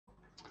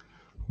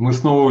Мы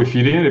снова в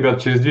эфире.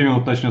 Ребят, через 2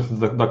 минуты начнется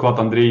доклад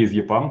Андрея из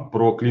Epam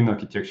про Clean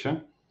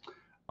Architecture.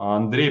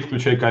 Андрей,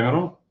 включай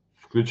камеру,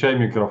 включай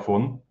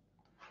микрофон.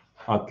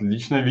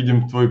 Отлично,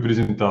 видим твою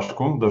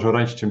презентажку, даже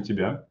раньше, чем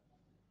тебя.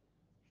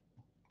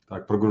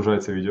 Так,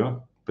 прогружается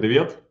видео.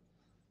 Привет.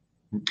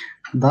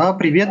 Да,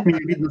 привет, меня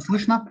видно,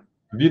 слышно?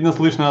 Видно,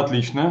 слышно,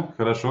 отлично.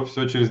 Хорошо,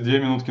 все, через 2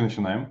 минутки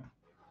начинаем.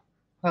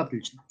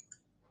 Отлично.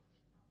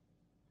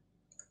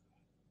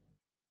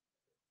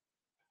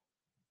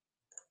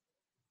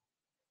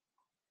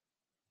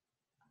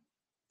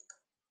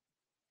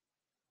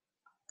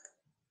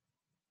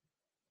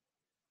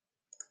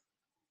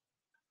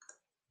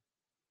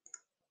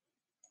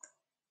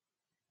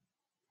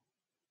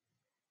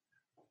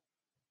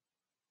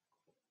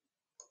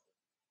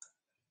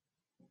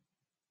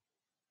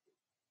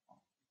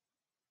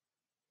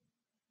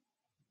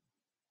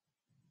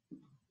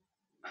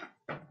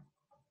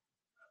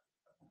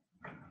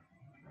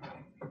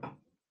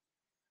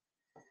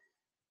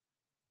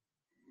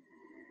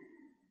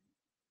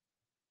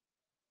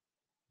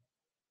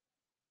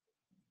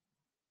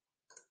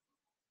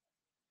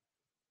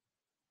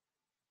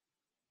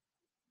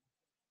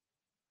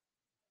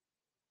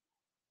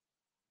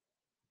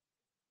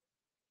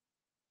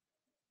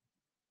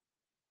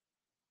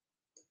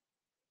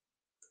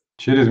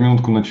 Через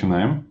минутку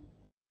начинаем.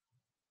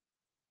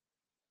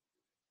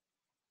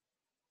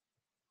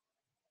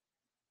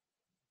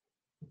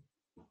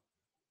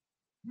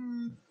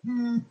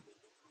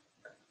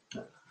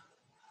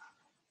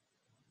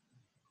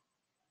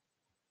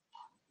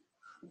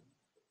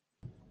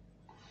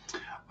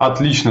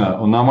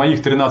 Отлично, на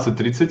моих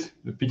 13:30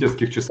 в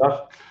питерских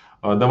часах.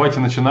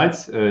 Давайте начинать.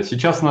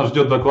 Сейчас нас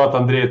ждет доклад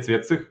Андрея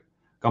Цветцих,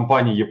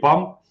 компании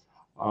Epam.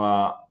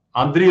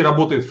 Андрей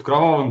работает в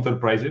кровавом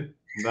enterprise,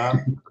 да,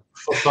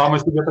 сам о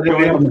себе так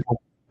говорит.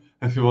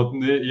 Вот,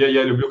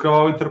 я люблю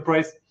кровавый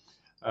enterprise,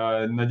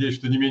 надеюсь,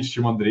 что не меньше,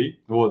 чем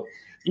Андрей. Вот.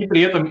 И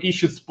при этом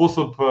ищет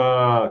способ,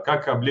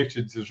 как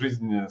облегчить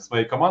жизнь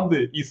своей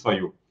команды и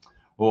свою.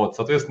 Вот,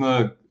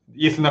 соответственно,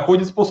 если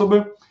находит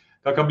способы,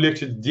 как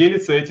облегчить,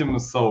 делиться этим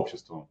с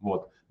сообществом.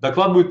 Вот.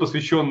 Доклад будет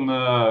посвящен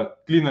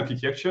Clean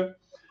Architecture.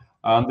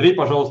 Андрей,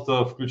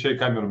 пожалуйста, включай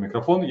камеру,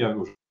 микрофон. Я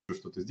уже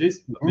что-то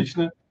здесь.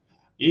 Отлично.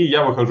 И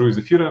я выхожу из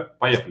эфира.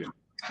 Поехали.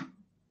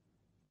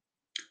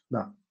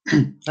 Да,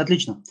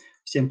 отлично.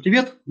 Всем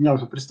привет. Меня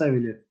уже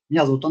представили.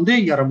 Меня зовут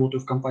Андрей, я работаю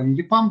в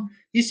компании Epam.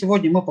 И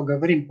сегодня мы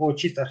поговорим о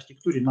чистой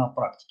архитектуре на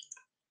практике.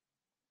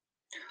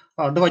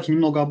 Давайте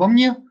немного обо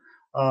мне.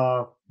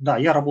 Да,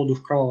 я работаю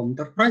в кровавом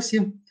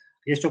enterprise.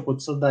 Есть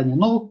опыт создания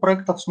новых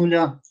проектов с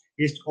нуля,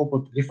 есть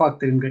опыт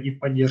рефакторинга и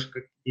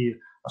поддержки и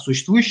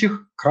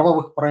существующих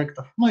кровавых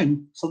проектов, ну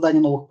и создания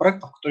новых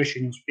проектов, которые еще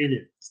не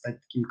успели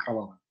стать такими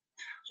кровавыми.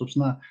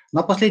 Собственно,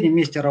 на последнем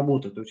месте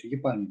работы, то есть в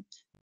Epam,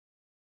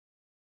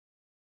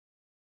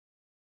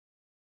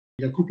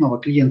 для крупного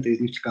клиента из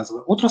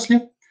нефтегазовой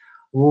отрасли.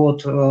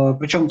 Вот,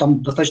 причем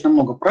там достаточно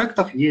много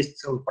проектов, есть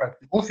целый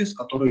проектный офис,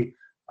 который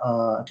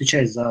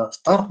отвечает за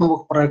старт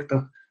новых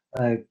проектов,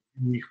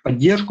 их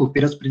поддержку,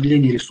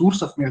 перераспределение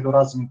ресурсов между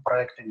разными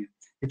проектами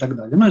и так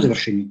далее, ну и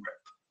завершение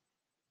проекта.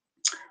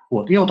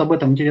 Вот, и вот об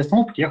этом интересном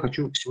опыте я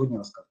хочу сегодня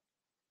рассказать.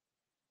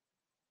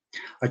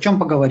 О чем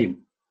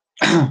поговорим?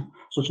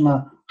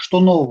 Собственно, что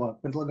нового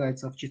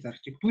предлагается в чистой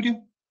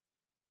архитектуре?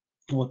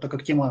 Вот, так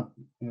как тема,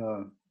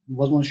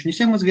 возможно, еще не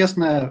всем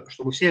известная,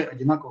 чтобы все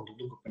одинаково друг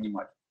друга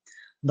понимали.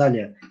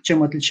 Далее,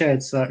 чем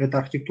отличается эта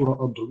архитектура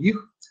от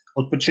других,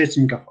 от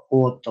предшественников,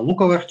 от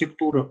луковой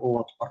архитектуры,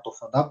 от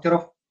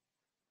портов-адаптеров.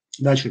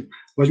 Дальше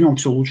возьмем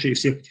все лучшее из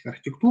всех этих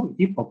архитектур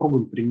и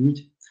попробуем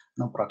применить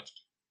на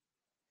практике.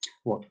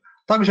 Вот.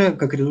 Также,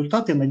 как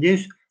результат, я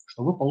надеюсь,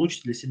 что вы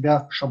получите для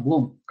себя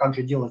шаблон, как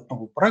же делать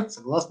новый проект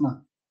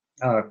согласно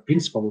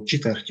принципу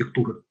чистой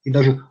архитектуры и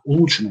даже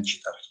улучшенной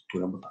чистой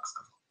архитектуры, я бы так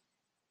сказал.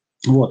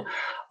 Вот.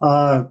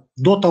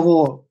 До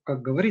того,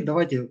 как говорить,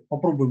 давайте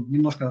попробуем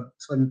немножко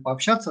с вами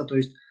пообщаться. То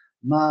есть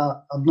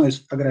на одной из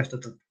фотографий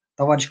этот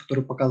товарищ,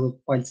 который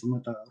показывает пальцем,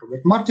 это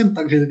Роберт Мартин,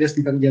 также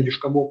известный как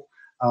дядюшка Боб.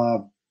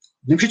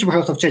 Напишите,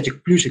 пожалуйста, в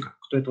чатик плюсик,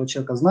 кто этого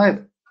человека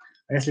знает.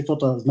 А если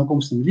кто-то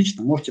знаком с ним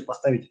лично, можете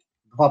поставить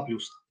 2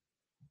 плюса.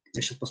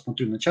 Я сейчас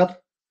посмотрю на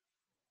чат.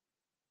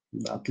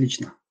 Да,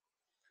 отлично.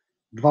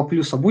 2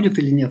 плюса будет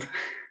или нет?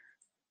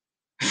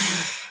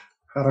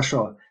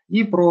 Хорошо.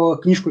 И про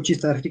книжку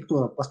 «Чистая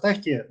архитектура»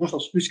 поставьте, ну,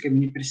 чтобы с плюсиками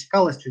не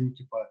пересекалось, что-нибудь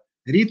типа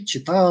 «Рид»,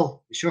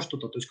 «Читал», еще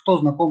что-то. То есть кто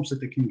знаком с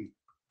этой книгой?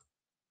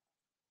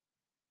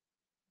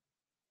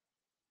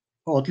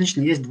 О,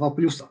 отлично, есть 2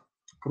 плюса.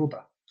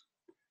 Круто.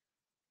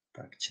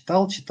 Так,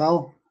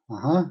 читал.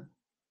 Ага.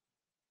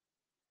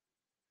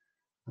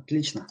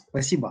 Отлично,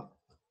 спасибо.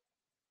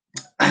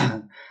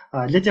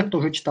 Для тех, кто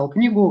уже читал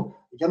книгу,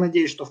 я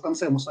надеюсь, что в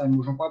конце мы с вами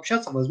можем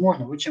пообщаться.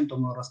 Возможно, вы чем-то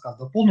мой рассказ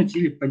дополните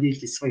или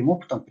поделитесь своим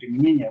опытом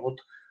применения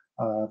вот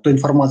той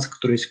информации,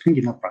 которая есть в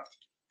книге, на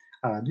практике.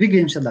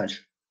 Двигаемся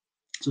дальше.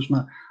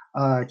 Собственно,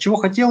 чего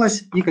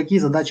хотелось и какие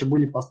задачи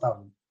были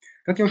поставлены.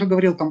 Как я уже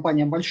говорил,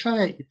 компания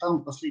большая, и там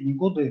в последние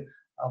годы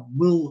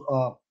был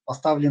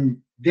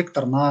поставлен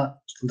вектор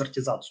на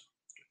стандартизацию.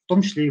 В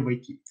том числе и в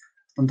IT.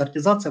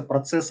 Стандартизация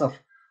процессов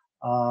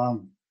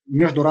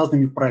между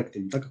разными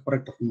проектами, так как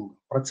проектов много.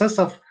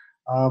 Процессов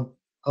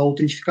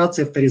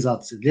аутентификации,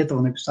 авторизации. Для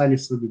этого написали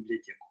свою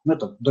библиотеку. Ну,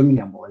 это до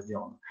меня было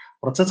сделано.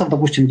 Процессов,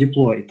 допустим,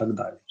 деплоя и так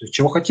далее. То есть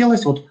чего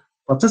хотелось? Вот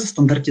процессы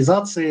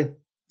стандартизации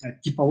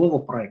типового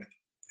проекта.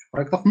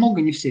 Проектов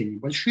много, не все,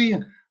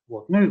 небольшие.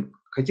 Вот. Ну и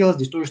хотелось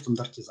здесь тоже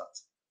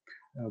стандартизации.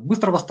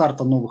 Быстрого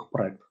старта новых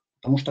проектов.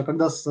 Потому что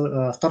когда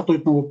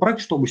стартует новый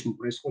проект, что обычно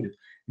происходит?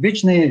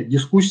 Вечные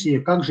дискуссии,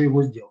 как же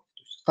его сделать.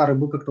 То есть старый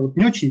был как-то вот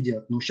не очень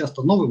делать, но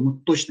сейчас-то новый мы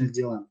точно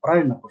сделаем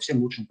правильно по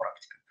всем лучшим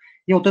практикам.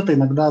 И вот это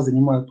иногда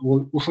занимает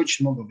уж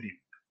очень много времени.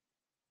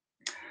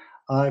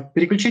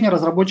 Переключение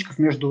разработчиков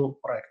между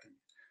проектами.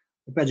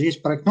 Опять же,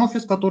 есть проектный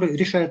офис, который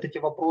решает эти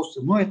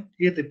вопросы, но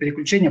это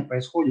переключение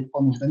происходит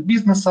по нуждам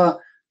бизнеса.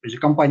 Опять же,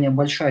 компания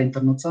большая,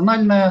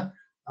 интернациональная,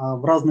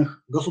 в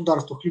разных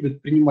государствах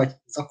любят принимать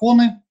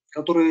законы,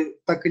 которые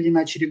так или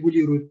иначе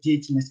регулируют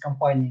деятельность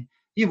компании.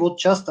 И вот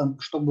часто,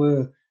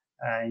 чтобы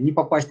не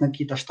попасть на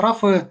какие-то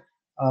штрафы,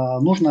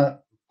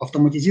 нужно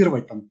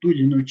автоматизировать там ту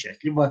или иную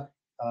часть, либо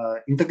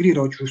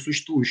интегрировать уже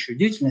существующую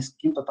деятельность с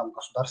каким-то там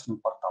государственным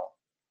порталом.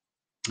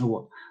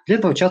 Вот. Для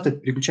этого часто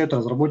переключают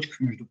разработчиков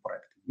между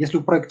проектами. Если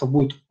у проекта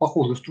будет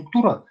похожая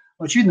структура,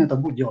 очевидно, это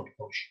будет делать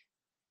проще.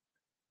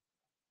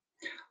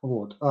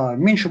 Вот.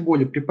 Меньше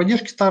боли при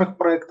поддержке старых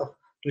проектов.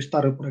 То есть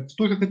старые проекты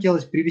тоже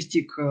хотелось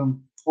привести к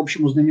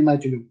общему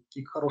знаменателю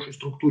и к хорошей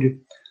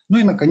структуре. Ну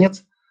и,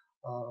 наконец,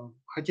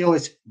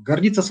 хотелось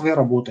гордиться своей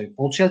работой,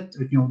 получать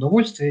от нее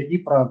удовольствие и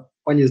про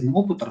полезный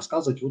опыт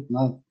рассказывать вот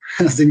на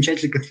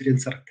замечательной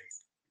конференции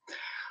ArchDays.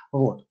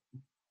 Вот.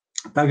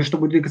 Также,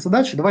 чтобы двигаться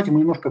дальше, давайте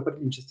мы немножко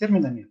определимся с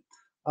терминами.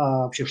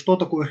 Вообще, что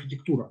такое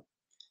архитектура?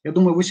 Я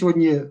думаю, вы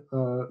сегодня,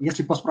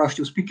 если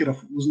поспрашиваете у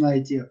спикеров,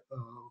 узнаете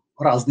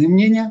разные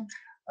мнения.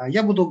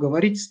 Я буду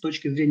говорить с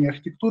точки зрения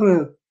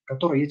архитектуры,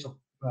 которая есть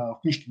в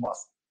книжке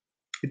баз.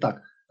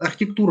 Итак,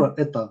 архитектура –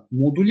 это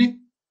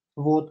модули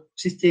вот, в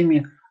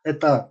системе,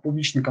 это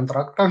публичный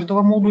контракт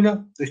каждого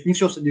модуля, то есть не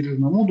все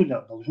содержимое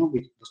модуля должно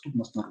быть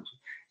доступно снаружи.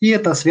 И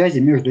это связи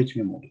между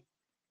этими модулями.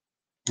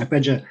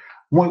 Опять же,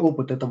 мой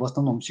опыт – это в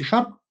основном C#,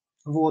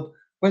 вот,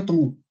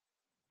 поэтому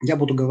я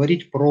буду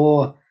говорить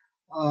про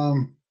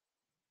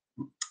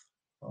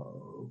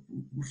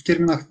в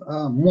терминах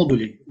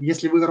модулей,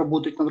 если вы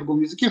работаете на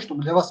другом языке,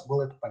 чтобы для вас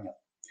было это понятно.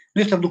 Но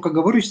если я вдруг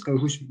оговорюсь,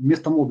 скажу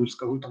вместо модуля,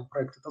 скажу там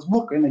проект – это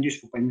сборка, я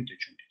надеюсь, вы поймете, о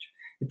чем речь.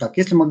 Итак,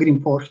 если мы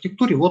говорим по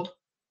архитектуре, вот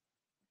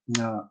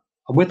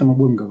об этом мы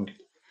будем говорить.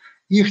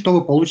 И что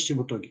вы получите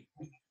в итоге?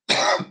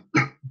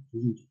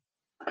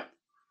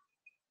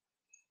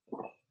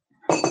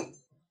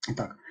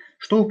 Итак,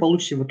 что вы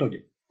получите в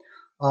итоге?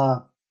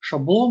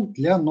 Шаблон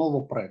для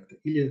нового проекта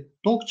или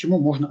то, к чему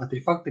можно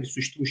отрефакторить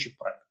существующий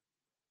проект.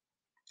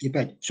 И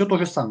опять, все то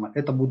же самое.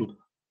 Это будут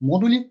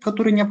модули,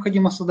 которые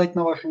необходимо создать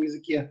на вашем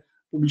языке,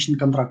 публичный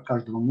контракт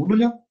каждого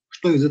модуля,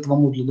 что из этого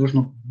модуля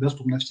должно быть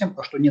доступно всем,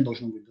 а что не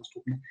должно быть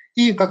доступно,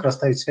 и как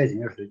расставить связи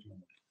между этими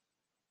модулями.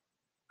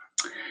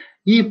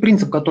 И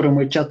принцип, который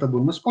мы часто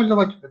будем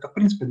использовать, это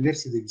принцип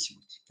инверсии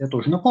зависимости. Я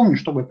тоже напомню,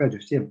 чтобы, опять же,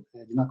 все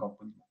одинаково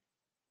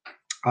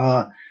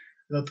понимали.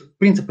 Этот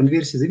принцип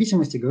инверсии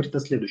зависимости говорит о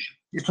следующем.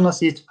 Если у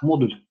нас есть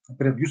модуль,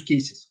 например, use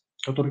cases,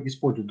 который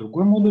использует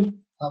другой модуль,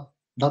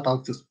 data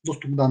access,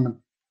 доступ к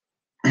данным,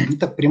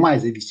 это прямая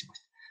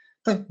зависимость.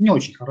 Это не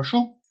очень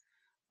хорошо.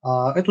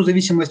 Эту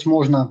зависимость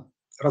можно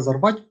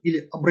разорвать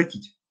или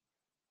обратить,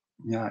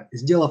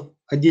 сделав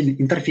отдельный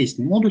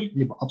интерфейсный модуль,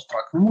 либо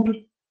абстрактный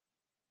модуль.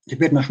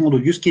 Теперь наш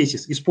модуль use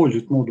cases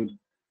использует модуль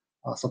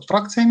с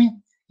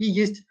абстракциями, и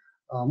есть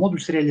модуль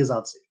с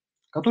реализацией,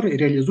 который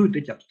реализует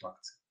эти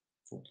абстракции.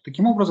 Вот.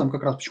 Таким образом,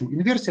 как раз почему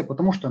инверсия,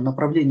 потому что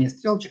направление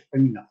стрелочек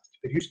поменялось.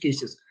 Теперь use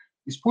cases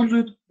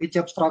использует эти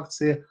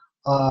абстракции,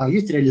 а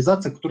есть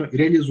реализация, которая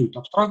реализует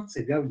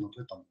абстракции для вот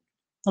этого.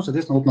 Ну,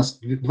 соответственно, вот у нас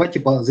два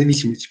типа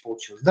зависимости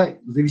получилось. Да?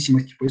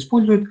 Зависимость типа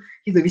использует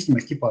и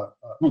зависимость типа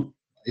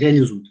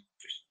реализует.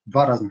 То есть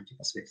два разных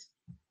типа связи.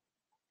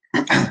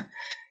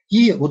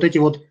 И вот эти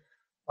вот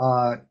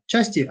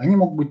части, они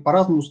могут быть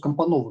по-разному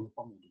скомпонованы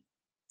по модулю.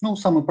 Ну,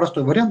 самый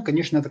простой вариант,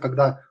 конечно, это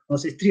когда у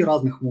нас есть три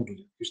разных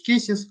модуля. Use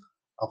cases,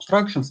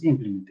 abstractions и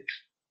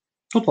implementation.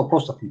 Тут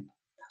вопросов нет.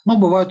 Но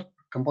бывают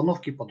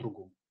компоновки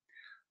по-другому.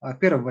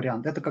 Первый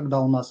вариант – это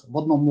когда у нас в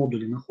одном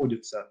модуле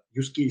находятся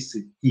use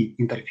cases и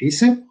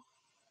интерфейсы.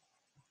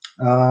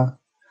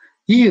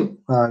 И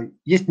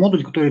есть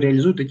модуль, который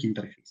реализует эти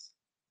интерфейсы.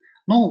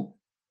 Ну,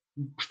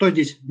 что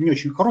здесь не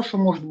очень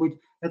хорошего может быть,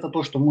 это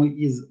то, что мы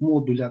из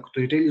модуля,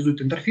 который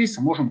реализует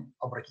интерфейсы, можем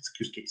обратиться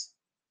к use case.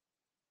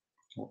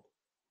 Вот.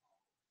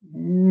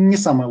 Не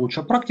самая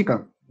лучшая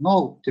практика,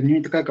 но, тем не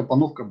менее, такая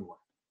компоновка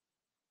бывает.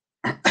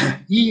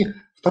 И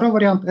второй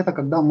вариант – это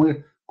когда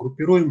мы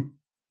группируем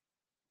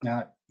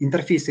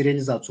интерфейс и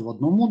реализацию в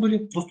одном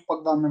модуле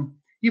доступа к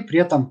данным, и при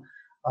этом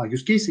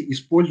use cases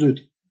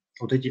используют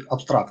вот эти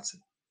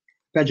абстракции.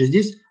 Опять же,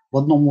 здесь в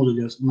одном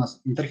модуле у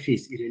нас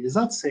интерфейс и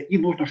реализация, и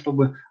нужно,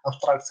 чтобы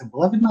абстракция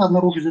была видна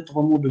снаружи из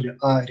этого модуля,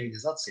 а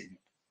реализация нет.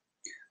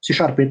 В C#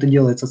 это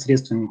делается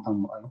средствами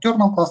там,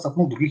 internal классов,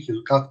 но в других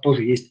языках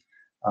тоже есть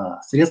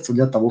средства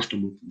для того,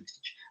 чтобы это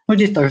достичь. Но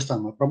здесь та же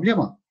самая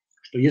проблема,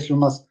 что если у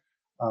нас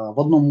в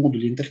одном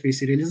модуле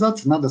интерфейса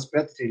реализации, надо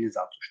спрятать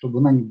реализацию, чтобы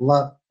она не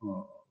была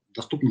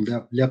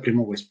доступна для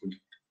прямого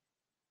использования.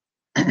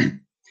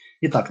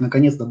 Итак,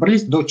 наконец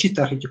добрались до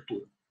чистой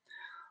архитектуры.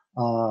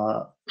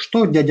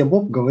 Что дядя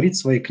Боб говорит в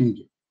своей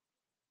книге?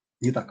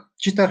 Итак,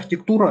 чистая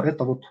архитектура –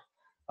 это вот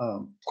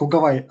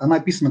круговая, она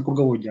описана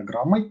круговой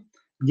диаграммой,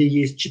 где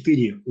есть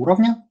 4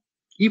 уровня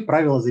и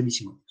правила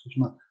зависимости.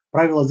 Собственно,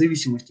 правила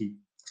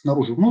зависимостей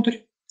снаружи внутрь,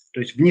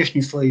 то есть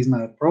внешние слои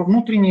знают про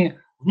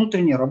внутренние,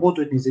 внутренние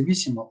работают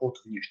независимо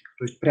от внешних.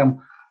 То есть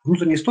прям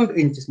внутренний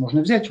слой entities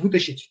можно взять,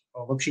 вытащить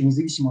вообще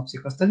независимо от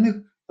всех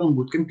остальных, он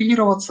будет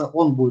компилироваться,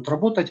 он будет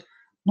работать.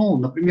 Ну,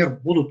 например,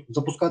 будут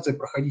запускаться и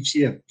проходить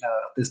все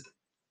тесты.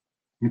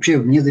 Вообще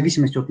вне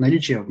зависимости от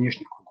наличия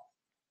внешних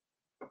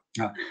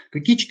кругов.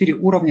 Какие 4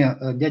 уровня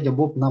дядя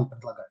Боб нам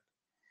предлагает?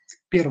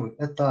 Первый –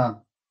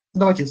 это,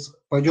 давайте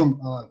пойдем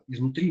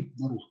изнутри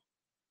наружу.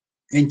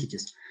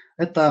 Entities –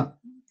 это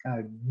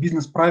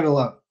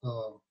бизнес-правила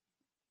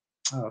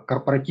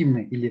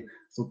корпоративные или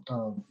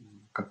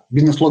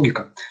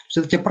бизнес-логика. То есть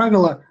это те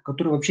правила,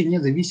 которые вообще не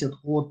зависят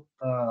от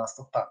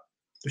софта.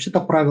 То есть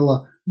это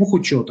правило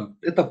бухучета,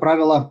 это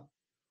правило,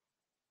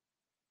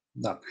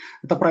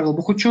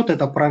 бухучета,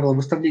 это правило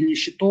выставления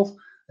счетов,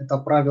 это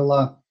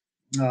правило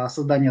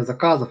создания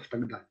заказов и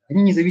так далее.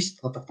 Они не зависят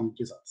от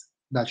автоматизации.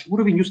 Дальше,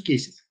 уровень use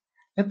cases.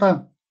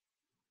 Это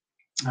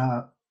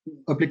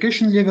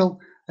application level,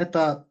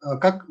 это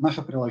как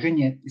наше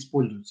приложение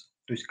используется.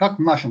 То есть как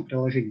в нашем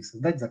приложении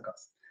создать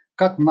заказ,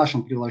 как в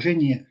нашем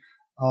приложении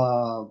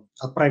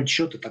отправить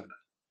счет и так далее.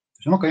 То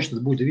есть оно, конечно,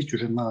 будет зависеть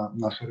уже на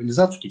нашу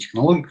реализацию, те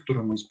технологии,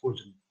 которые мы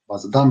используем,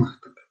 базы данных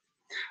и так далее.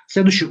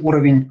 Следующий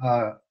уровень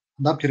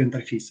адаптер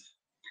интерфейсов.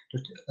 То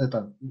есть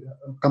это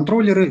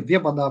контроллеры,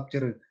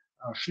 веб-адаптеры,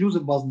 шлюзы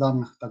баз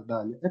данных и так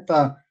далее.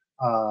 Это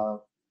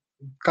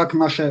как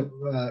наши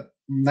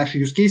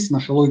use cases,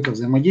 наша логика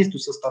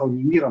взаимодействует со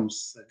сторонним миром,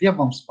 с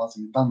вебом, с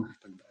базами данных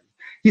и так далее.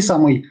 И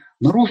самый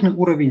наружный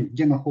уровень,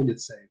 где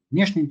находятся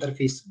внешние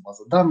интерфейсы,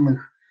 базы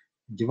данных,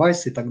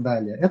 девайсы и так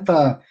далее.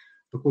 Это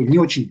такой не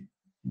очень,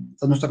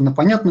 с одной стороны,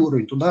 понятный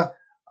уровень, туда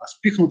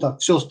спихнуто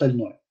все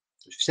остальное.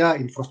 То есть вся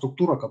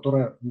инфраструктура,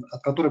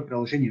 от которой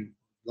приложение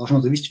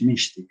должно зависеть в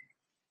меньшей степени.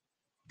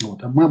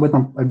 Вот. Мы об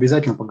этом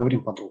обязательно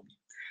поговорим подробнее.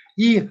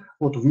 И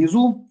вот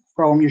внизу, в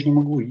правом нижнем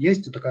углу,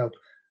 есть такая вот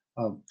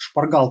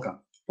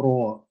шпаргалка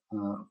про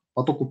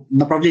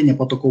направление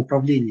потока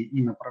управления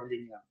и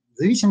направление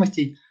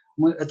зависимостей.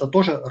 Мы это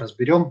тоже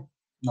разберем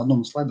на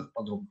одном из слайдов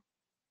подробно.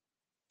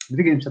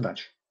 Двигаемся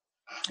дальше.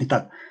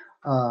 Итак,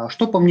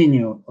 что, по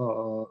мнению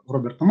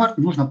Роберта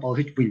Мартина, нужно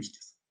положить в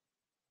entities?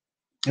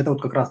 Это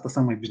вот как раз та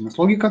самая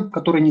бизнес-логика,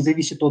 которая не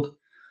зависит от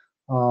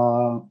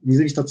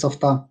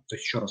софта. То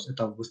есть, еще раз,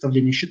 это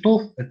выставление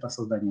счетов, это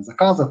создание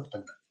заказов и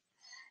так далее.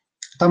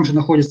 Там же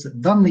находятся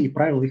данные и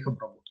правила их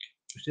обработки.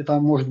 То есть это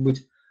может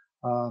быть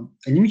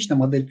анемичная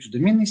модель плюс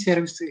доменные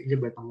сервисы,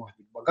 либо это может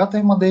быть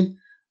богатая модель.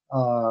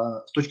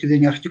 С точки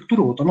зрения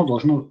архитектуры, вот оно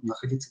должно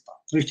находиться там.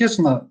 Ну,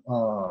 естественно,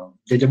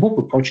 дядя Боб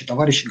и прочие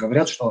товарищи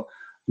говорят, что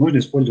нужно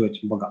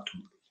использовать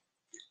богатую модель.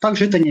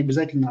 Также это не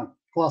обязательно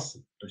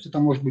классы. То есть это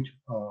может быть,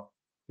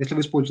 если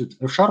вы используете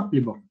F#,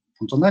 либо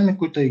функциональный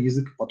какой-то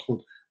язык,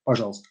 подход,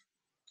 пожалуйста.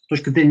 С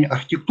точки зрения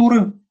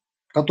архитектуры,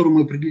 которую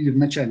мы определили в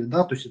начале,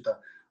 да, то есть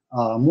это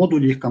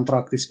модули, их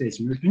контракты,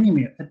 связи между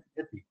ними, это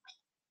не важно.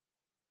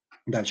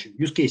 Дальше,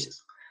 use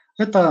cases.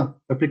 Это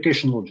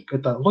application logic,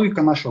 это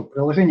логика нашего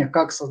приложения,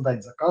 как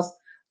создать заказ,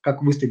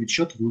 как выставить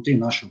счет внутри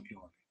нашего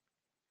приложения.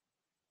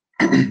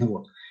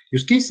 Вот.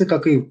 Use cases,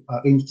 как и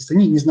entities,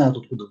 они не знают,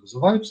 откуда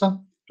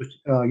вызываются. То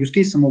есть use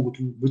cases могут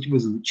быть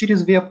вызваны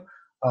через веб,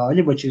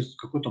 либо через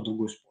какой-то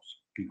другой способ.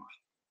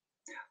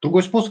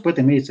 Другой способ,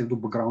 это имеется в виду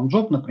background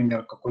job,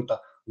 например,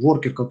 какой-то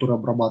воркер, который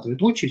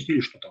обрабатывает очередь или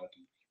что-то в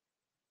этом.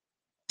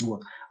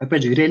 Вот.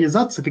 Опять же,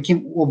 реализация,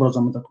 каким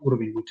образом этот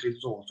уровень будет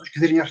реализован, с точки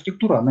зрения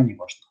архитектуры, она не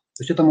важна.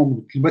 То есть это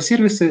могут быть либо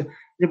сервисы,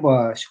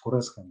 либо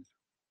CQRS.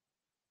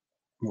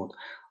 Вот.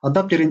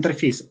 Адаптер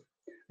интерфейсов.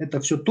 Это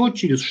все то,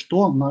 через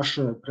что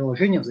наше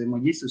приложение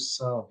взаимодействует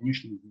с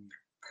внешним миром.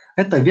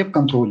 Это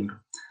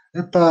веб-контроллеры.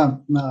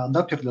 Это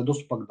адаптер для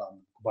доступа к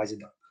данным, к базе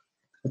данных.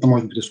 Это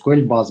может быть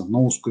SQL-база,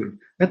 NoSQL.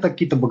 Это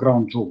какие-то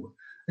background-джобы.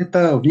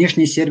 Это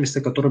внешние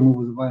сервисы, которые мы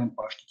вызываем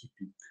по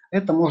HTTP.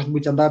 Это может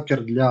быть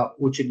адаптер для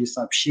очереди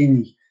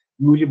сообщений,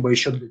 ну, либо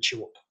еще для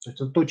чего-то. То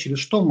есть это то, через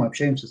что мы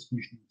общаемся с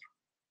внешним миром.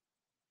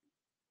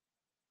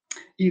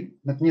 И,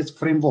 наконец,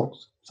 фреймворк.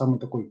 Самый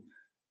такой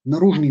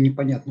наружный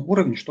непонятный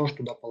уровень, что же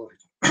туда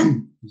положить.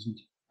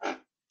 Извините.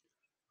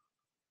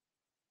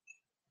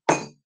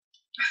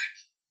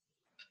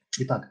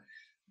 Итак,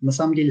 на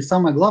самом деле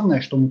самое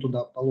главное, что мы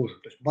туда положим,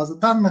 то есть базы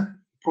данных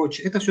и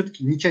прочее, это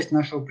все-таки не часть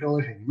нашего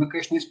приложения. Мы,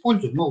 конечно,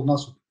 используем, но у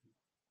нас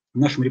в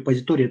нашем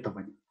репозитории этого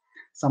нет.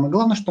 Самое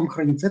главное, что там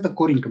хранится, это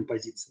корень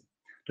композиции.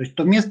 То есть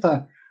то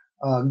место,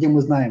 где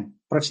мы знаем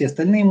про все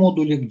остальные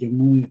модули, где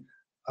мы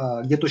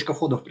где точка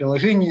входа в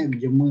приложение,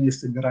 где мы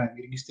собираем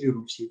и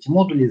регистрируем все эти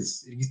модули,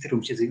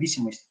 регистрируем все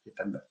зависимости и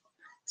так далее.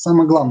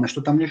 Самое главное,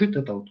 что там лежит,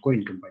 это вот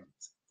корень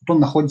композиции. Вот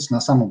он находится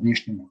на самом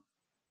внешнем уровне.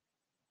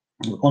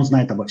 Вот, он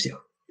знает обо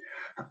всех.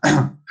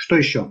 Что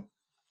еще?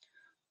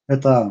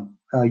 Это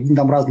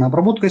единообразная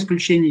обработка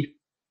исключений.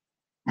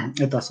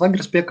 Это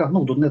Swagger спека.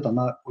 Ну, в .NET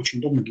она очень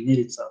удобно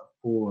генерится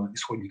по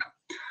исходникам.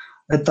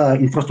 Это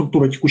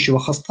инфраструктура текущего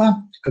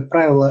хоста. Как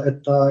правило,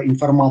 это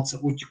информация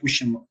о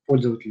текущем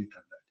пользователе и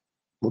так далее.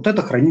 Вот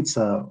это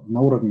хранится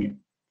на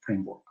уровне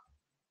фреймворка.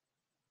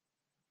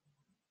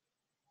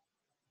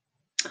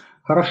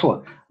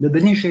 Хорошо. Для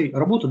дальнейшей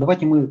работы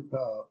давайте мы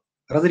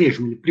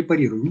разрежем или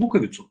препарируем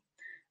луковицу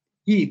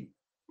и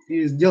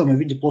сделаем ее в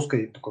виде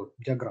плоской такой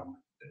диаграммы.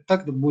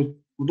 Так это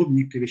будет удобнее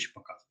некоторые вещи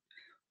показывать.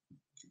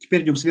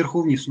 Теперь идем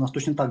сверху вниз. У нас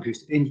точно так же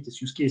есть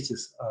entities, use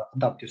cases,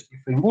 adapters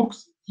и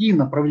frameworks. И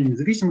направление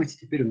зависимости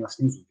теперь у нас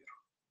снизу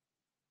вверх.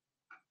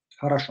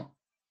 Хорошо.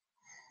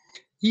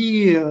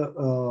 И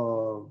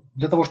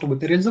для того, чтобы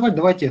это реализовать,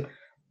 давайте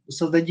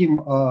создадим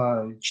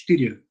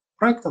 4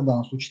 проекта, в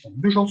данном случае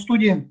там Visual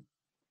Studio.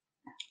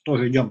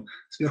 Тоже идем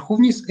сверху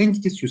вниз.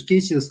 Entities, use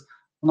cases.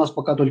 У нас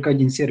пока только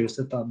один сервис,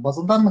 это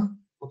база данных,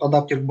 вот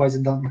адаптер к базе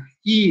данных.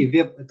 И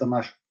веб – это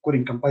наш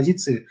корень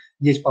композиции.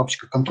 Здесь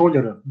папочка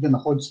контроллеры, где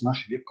находятся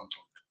наши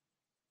веб-контроллеры.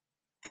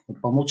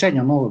 Вот по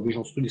умолчанию новый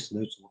Visual Studio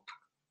создается вот так.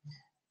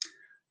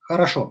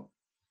 Хорошо.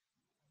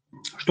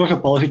 Что же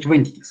положить в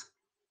Entities?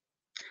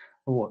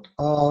 Вот.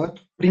 Это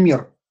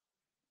пример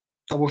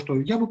того, что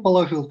я бы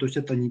положил, то есть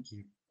это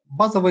некие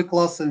базовые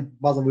классы,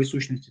 базовые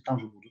сущности, там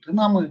же будут и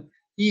намы,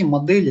 и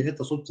модели –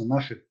 это, собственно,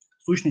 наши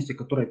сущности,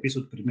 которые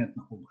описывают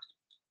предметную область.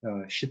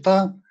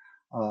 Счета,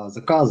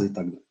 заказы и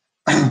так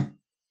далее.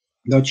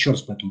 Давайте еще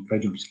раз по этому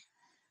пройдемся.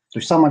 То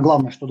есть самое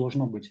главное, что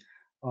должно быть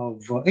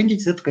в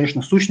Entities, это,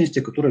 конечно,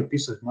 сущности, которые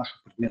описывают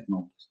нашу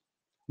предметную область.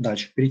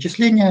 Дальше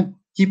перечисления,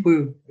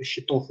 типы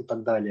счетов и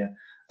так далее.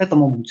 Это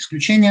могут быть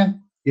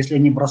исключения, если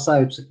они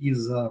бросаются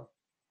из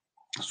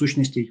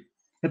сущностей.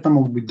 Это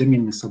могут быть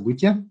доменные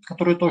события,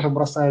 которые тоже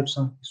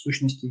бросаются из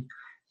сущностей.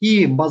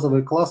 И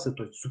базовые классы,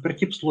 то есть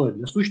супертип слоя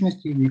для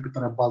сущностей,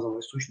 некоторая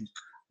базовая сущность,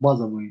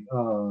 базовый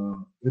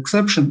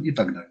exception и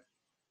так далее.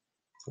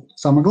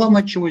 Самое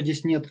главное, чего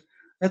здесь нет,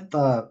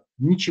 это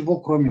ничего,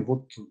 кроме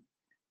вот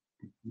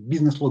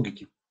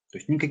бизнес-логики. То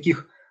есть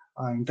никаких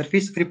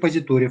интерфейсов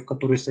репозиториев,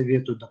 которые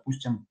советуют,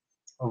 допустим,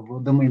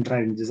 в domain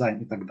driving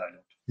design и так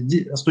далее.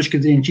 С точки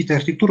зрения чистой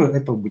архитектуры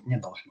этого быть не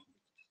должно.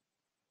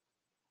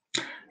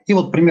 И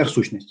вот пример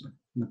сущности.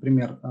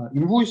 Например,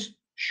 invoice,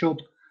 счет,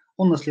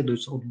 он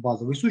наследуется от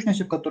базовой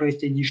сущности, в которой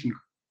есть ID-шник.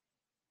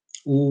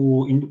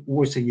 У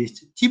invoice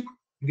есть тип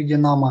в виде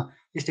нама,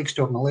 есть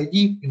external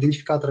ID,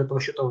 идентификатор этого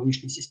счета в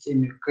внешней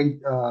системе,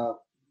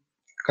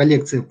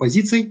 коллекция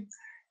позиций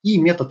и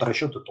метод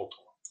расчета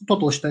total.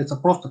 Total считается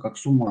просто как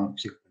сумма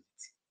всех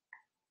позиций.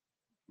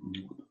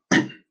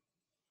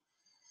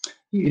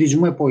 И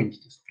резюме по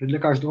entities. Для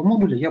каждого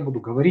модуля я буду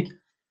говорить,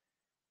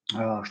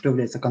 что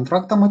является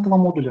контрактом этого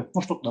модуля.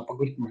 Ну, что туда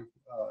поговорить,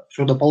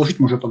 что туда положить,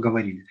 мы уже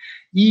поговорили.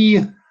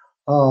 И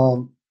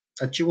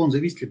от чего он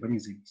зависит, либо не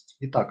зависит.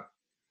 Итак,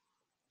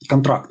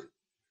 контракт.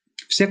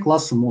 Все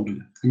классы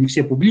модуля. Они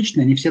все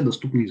публичные, они все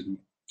доступны извне.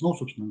 Ну,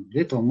 собственно,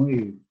 для этого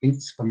мы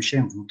entities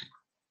помещаем внутрь.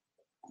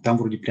 Там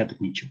вроде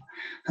прятать нечего.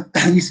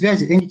 И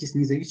связи entities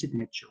не зависит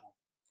ни от чего.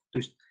 То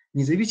есть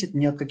не зависит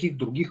ни от каких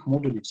других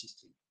модулей в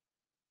системе.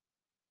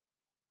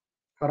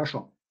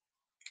 Хорошо.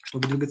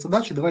 Чтобы двигаться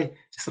дальше, давай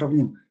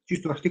сравним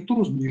чистую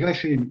архитектуру с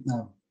ближайшим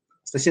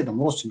соседом,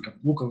 родственником,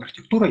 луковой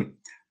архитектурой,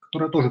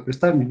 которая тоже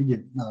представлена в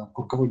виде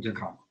круговой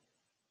диаграммы.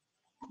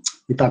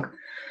 Итак,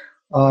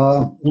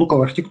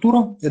 луковая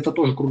архитектура – это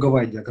тоже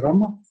круговая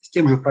диаграмма с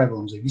тем же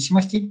правилом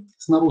зависимостей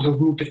снаружи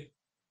внутрь,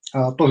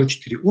 тоже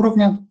 4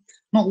 уровня,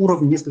 но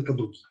уровни несколько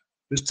других.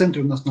 То есть в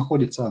центре у нас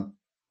находится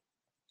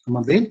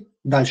модель,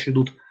 дальше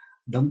идут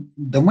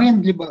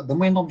domain, либо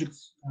domain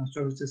objects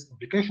services,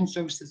 application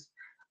services,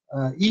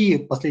 и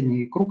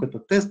последний круг – это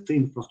тесты,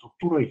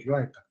 инфраструктура, UI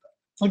и так далее.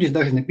 Ну, здесь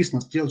даже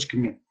написано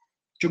стрелочками,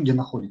 что где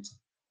находится.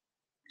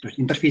 То есть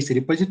интерфейсы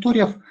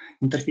репозиториев,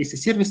 интерфейсы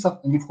сервисов,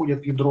 они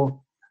входят в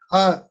ядро,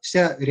 а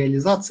вся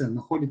реализация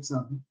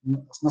находится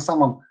на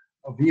самом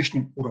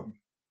внешнем уровне.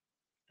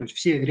 То есть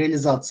все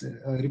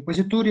реализации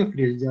репозиториев,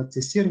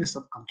 реализации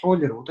сервисов,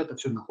 контроллеры, вот это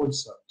все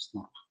находится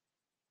снаружи.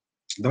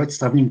 Давайте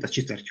сравним это с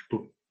чистой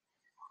архитектурой.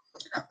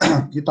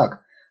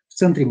 Итак, в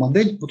центре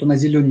модель, вот она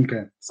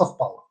зелененькая,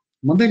 совпала.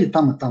 Модели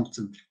там и там в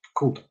центре.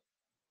 Круто.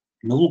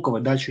 На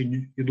луковой дальше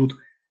идут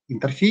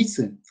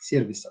интерфейсы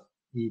сервисов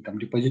и там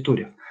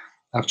репозиториев,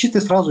 а в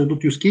чистой сразу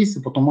идут use cases,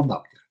 потом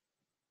адаптеры.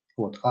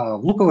 Вот. А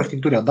в луковой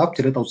архитектуре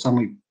адаптер – это вот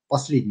самый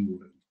последний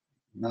уровень,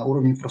 на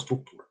уровне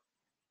инфраструктуры.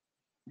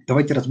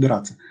 Давайте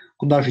разбираться,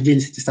 куда же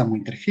делись эти самые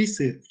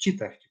интерфейсы в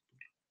чистой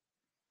архитектуре.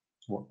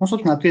 Вот. Ну,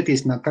 собственно, ответ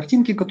есть на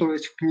картинке, которая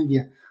есть в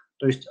книге.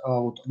 То есть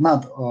вот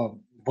над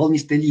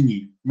волнистой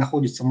линией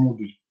находится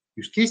модуль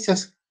use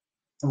cases,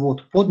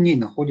 вот, под ней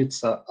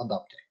находится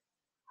адаптер.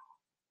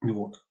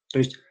 Вот. То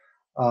есть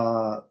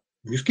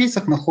В use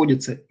cases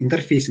находится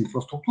интерфейс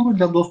инфраструктуры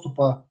для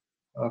доступа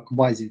к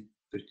базе,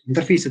 то есть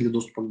интерфейсы для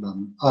доступа к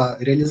данным, а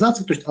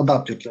реализация, то есть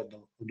адаптер для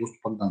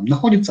доступа к данным,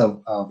 находится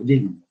в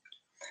отдельном модуле.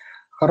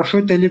 Хорошо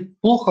это или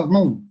плохо?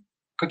 Ну,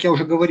 как я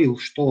уже говорил,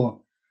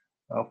 что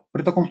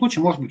при таком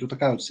случае может быть вот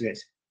такая вот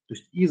связь. То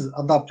есть из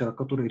адаптера,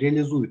 который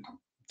реализует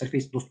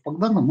интерфейс доступа к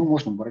данным, мы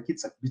можем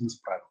обратиться к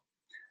бизнес-правилам.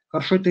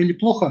 Хорошо это или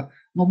плохо?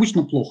 Но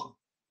обычно плохо.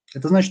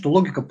 Это значит, что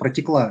логика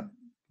протекла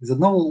из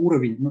одного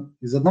уровня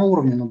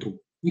на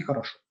другой.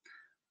 Нехорошо.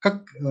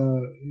 Как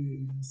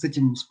с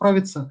этим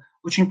справиться?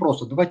 Очень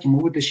просто. Давайте мы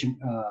вытащим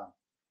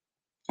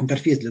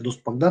интерфейс для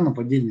доступа к данным в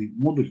отдельный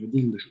модуль, в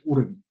отдельный даже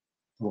уровень.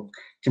 Вот.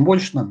 Тем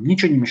более, что нам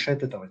ничего не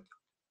мешает этого сделать.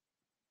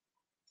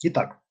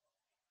 Итак,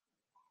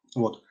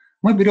 вот.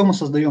 Мы берем и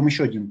создаем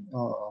еще один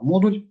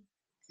модуль.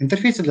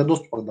 Интерфейсы для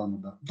доступа к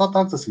данным. Да.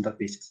 Data Access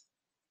Interfaces.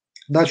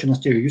 Дальше у нас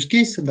те же use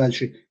cases,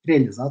 дальше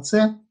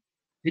реализация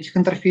этих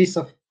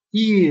интерфейсов.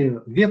 И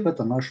веб –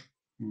 это наш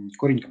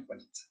корень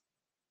композиции.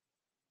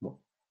 Вот.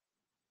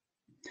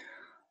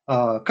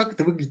 Как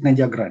это выглядит на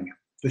диаграмме?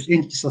 То есть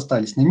entities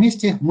остались на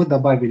месте, мы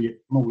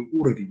добавили новый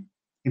уровень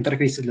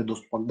интерфейса для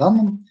доступа к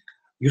данным.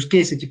 Use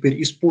cases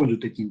теперь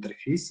используют эти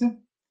интерфейсы.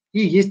 И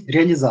есть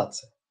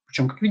реализация.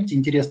 Причем, как видите,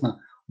 интересно,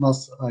 у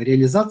нас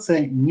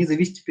реализация не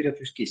зависит теперь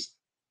от use cases.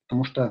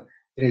 Потому что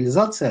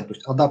реализация, то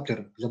есть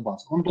адаптер для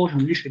баз, он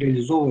должен лишь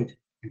реализовывать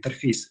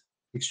интерфейсы.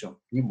 И все,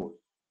 не будет.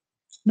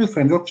 Ну и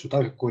фреймворк, все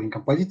так же корень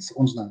композиции,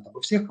 он знает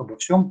обо всех, обо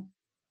всем.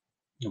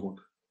 Вот.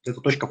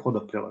 Это точка входа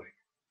в приложение.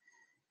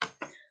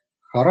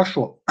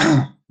 Хорошо.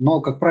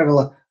 Но, как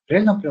правило, в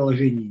реальном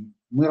приложении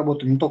мы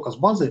работаем не только с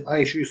базой, а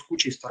еще и с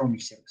кучей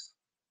сторонних сервисов.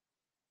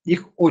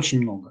 Их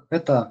очень много.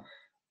 Это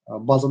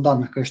база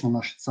данных, конечно,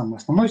 наш самый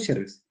основной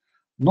сервис,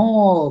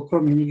 но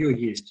кроме нее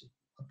есть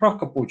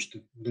отправка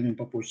почты, удаление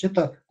по почте.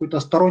 Это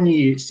какой-то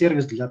сторонний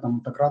сервис для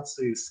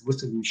интеграции с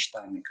выставленными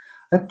счетами.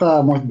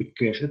 Это может быть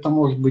кэш, это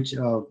может быть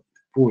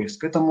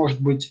поиск, это может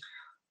быть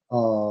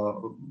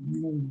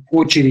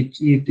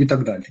очередь и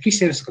так далее. Таких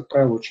сервисов, как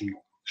правило, очень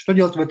много. Что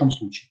делать в этом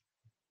случае?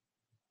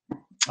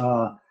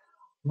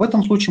 В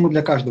этом случае мы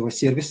для каждого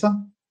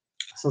сервиса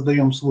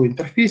создаем свой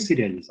интерфейс и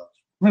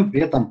реализацию. Ну и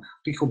при этом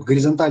таких вот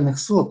горизонтальных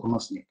ссылок у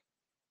нас нет.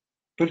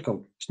 Только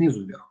вот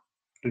снизу вверх.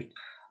 То есть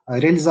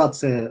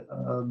реализация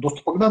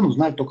доступа к данным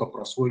знает только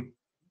про свой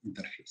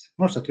интерфейс.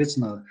 Ну,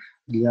 соответственно,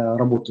 для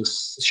работы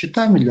с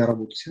счетами, для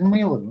работы с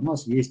email у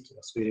нас есть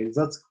свои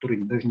реализации,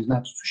 которые даже не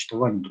знают о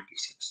существовании других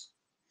сервисов.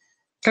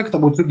 Как это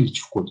будет выглядеть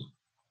в коде?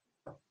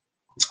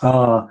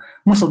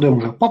 Мы создаем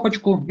уже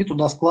папочку и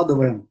туда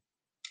складываем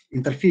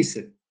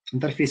интерфейсы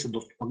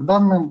доступа к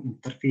данным,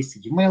 интерфейсы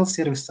email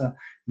сервиса,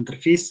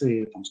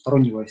 интерфейсы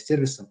стороннего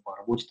сервиса по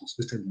работе с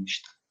выставленными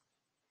счетами.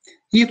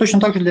 И точно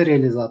так же для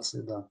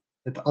реализации, да.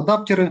 Это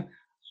адаптеры,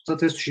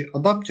 соответствующий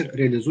адаптер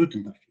реализует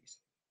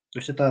интерфейс. То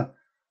есть это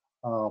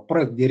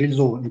проект, где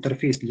реализован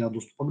интерфейс для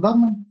доступа к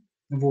данным.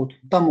 Вот.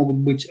 Там могут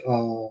быть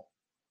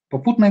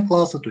попутные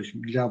классы, то есть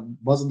для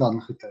баз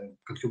данных это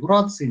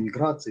конфигурации,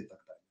 миграции и так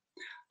далее.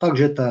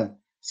 Также это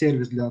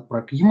сервис для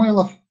отправки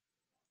e-mail,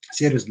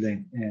 сервис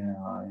для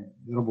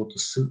работы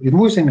с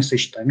инвойсами, со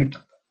счетами и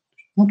так далее.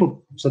 Ну,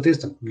 тут,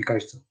 соответственно, мне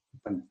кажется,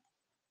 понятно.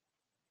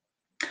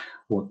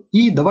 Вот.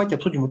 И давайте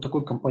обсудим вот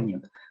такой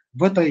компонент.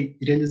 В этой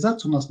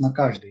реализации у нас на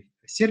каждый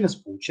сервис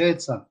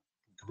получается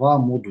два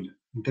модуля.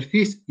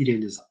 Интерфейс и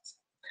реализация.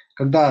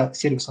 Когда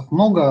сервисов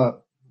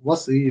много, у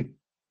вас и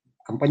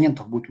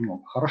компонентов будет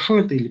много. Хорошо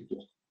это или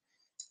плохо?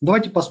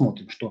 Давайте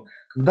посмотрим, что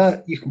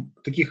когда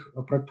таких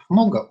проектов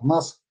много, у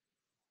нас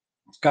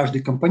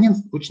каждый компонент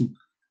очень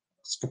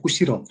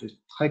сфокусирован, то есть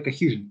high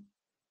cohesion.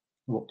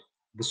 Вот.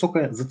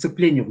 Высокое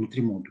зацепление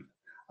внутри модуля.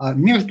 А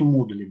между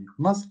модулями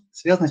у нас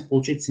связанность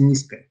получается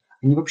низкая.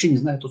 Они вообще не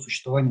знают о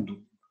существовании друг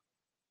друга.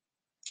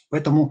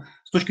 Поэтому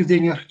с точки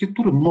зрения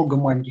архитектуры много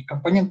маленьких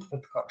компонентов –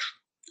 это хорошо.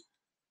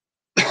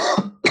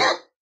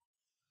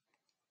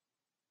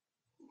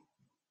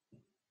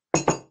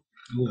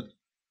 Вот.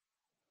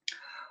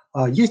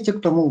 Есть те,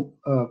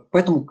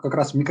 поэтому как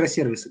раз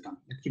микросервисы там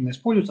активно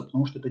используются,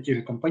 потому что это те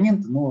же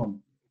компоненты, но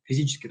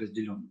физически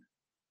разделенные.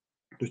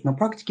 То есть на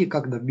практике,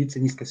 как добиться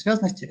низкой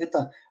связности,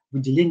 это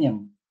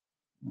выделением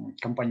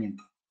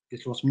компонентов.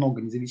 Если у вас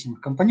много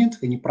независимых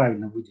компонентов и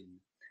неправильно выделены,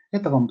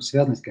 это вам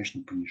связность,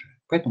 конечно, понижает.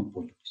 Поэтому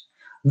пользуйтесь.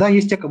 Да,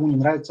 есть те, кому не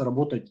нравится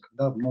работать,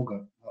 когда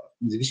много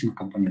независимых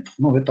компонентов.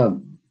 Но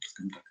это,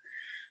 скажем так,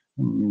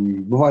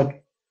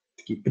 бывают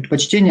такие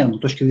предпочтения, но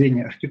с точки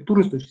зрения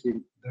архитектуры, с точки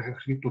зрения даже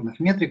архитектурных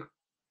метрик,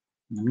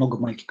 много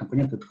маленьких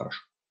компонентов – это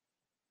хорошо.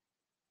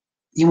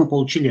 И мы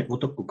получили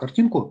вот такую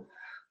картинку.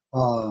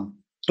 То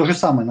же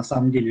самое, на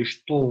самом деле,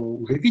 что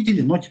уже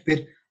видели, но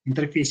теперь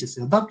интерфейсы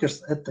и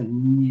adapters – это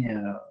не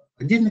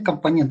отдельный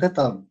компонент,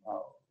 это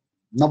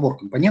набор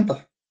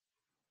компонентов,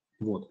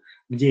 вот,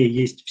 где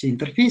есть все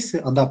интерфейсы,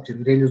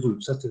 адаптеры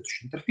реализуют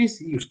соответствующие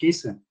интерфейсы, и use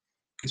cases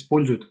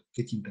используют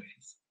эти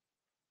интерфейсы.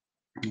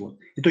 Вот.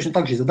 И точно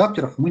так же из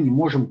адаптеров мы не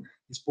можем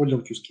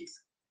использовать use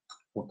cases.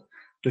 Вот.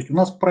 То есть у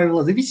нас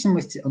правило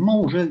зависимости,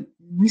 оно уже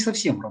не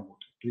совсем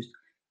работает. То есть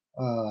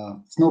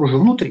снаружи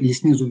внутрь или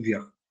снизу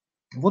вверх.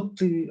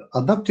 Вот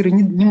адаптеры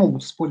не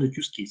могут использовать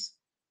use case.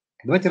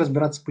 Давайте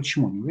разбираться,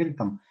 почему. Неужели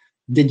там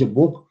дядя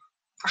Боб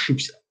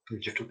ошибся?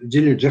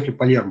 Или Джеффри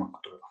Палермо,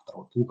 который автор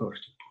луковой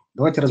архитектуры.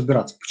 Давайте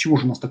разбираться, почему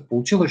же у нас так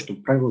получилось, что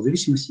правила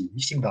зависимости не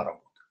всегда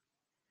работают.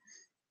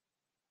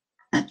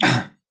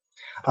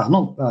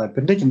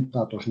 Перед этим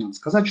тоже надо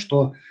сказать,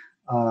 что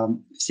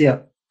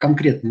все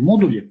конкретные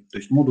модули, то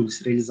есть модули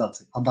с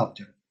реализацией,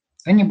 адаптеры,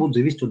 они будут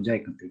зависеть от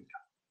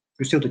DI-контейнера. То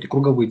есть все вот эти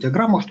круговые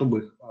диаграммы, чтобы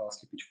их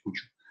слепить в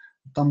кучу,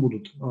 там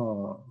будут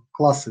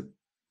классы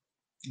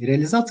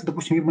реализации,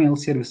 допустим,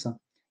 email-сервиса,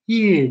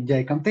 и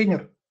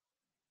DI-контейнер,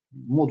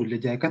 модуль для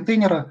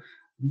DI-контейнера,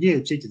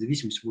 где все эти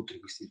зависимости будут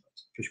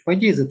регистрироваться. То есть, по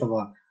идее, из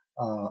этого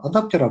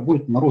адаптера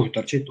будет наружу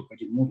торчать только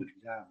один модуль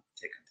для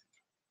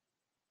DI-контейнера.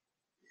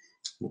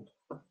 Вот.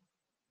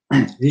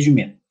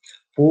 Резюме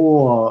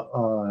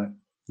по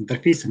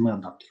интерфейсам и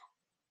адаптерам.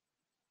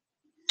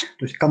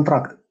 То есть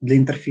контракт для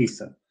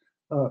интерфейса.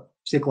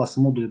 Все классы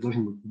модулей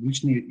должны быть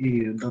публичные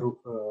и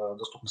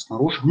доступны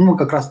снаружи. Мы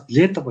как раз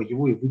для этого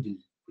его и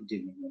выделили в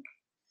отдельный модуль.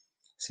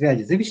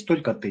 Связи зависит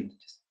только от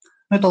entities.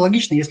 Но это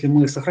логично, если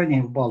мы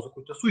сохраняем в базу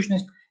какую-то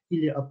сущность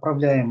или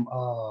отправляем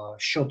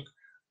счет.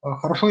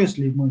 Хорошо,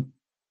 если мы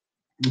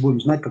будем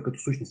знать, как эту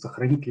сущность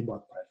сохранить, либо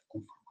отправить в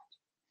каком формате.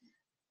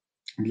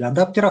 Для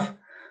адаптеров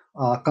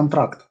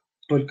контракт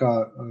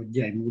только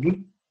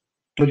DI-модуль.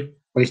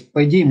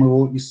 По идее, мы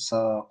его из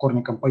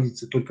корня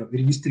композиции только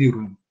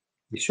регистрируем,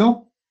 и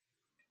все.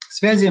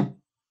 Связи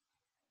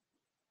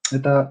 –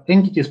 это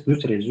entities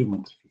плюс реализуемый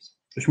интерфейс.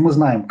 То есть мы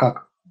знаем,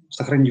 как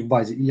сохранить в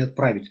базе и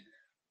отправить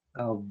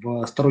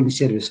в сторонний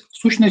сервис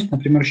сущность,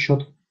 например,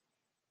 счет.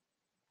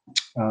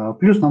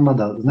 Плюс нам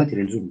надо знать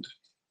реализуемый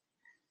интерфейс.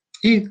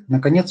 И,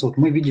 наконец, вот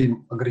мы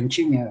видим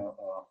ограничение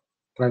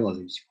правила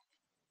зависимости.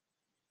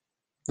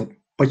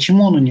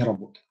 Почему оно не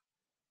работает?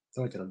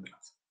 Давайте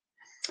разбираться.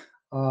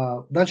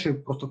 Дальше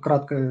просто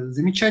краткое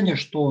замечание,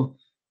 что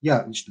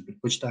я лично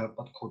предпочитаю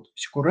подход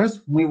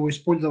CQRS, мы его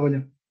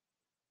использовали.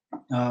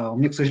 У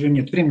меня, к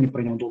сожалению, нет времени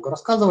про него долго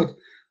рассказывать.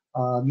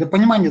 Для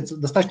понимания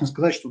достаточно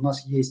сказать, что у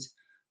нас есть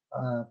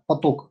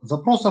поток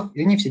запросов,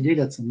 и они все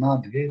делятся на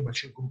две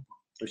большие группы.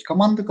 То есть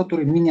команды,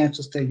 которые меняют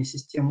состояние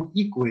системы,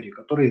 и query,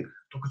 которые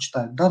только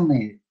читают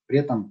данные, при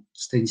этом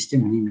состояние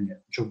системы не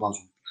меняют, ничего в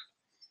базу не пишут.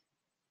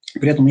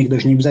 При этом у них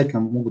даже не обязательно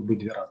могут быть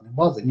две разные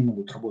базы, они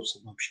могут работать с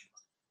одной общей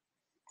базой.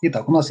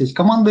 Итак, у нас есть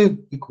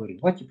команды и query,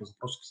 два типа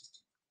запросов в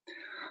системе.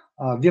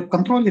 В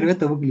веб-контроллере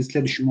это выглядит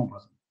следующим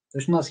образом. То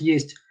есть у нас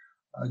есть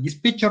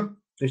диспетчер,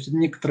 то есть это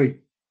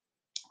некоторый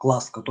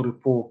класс, который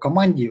по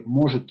команде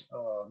может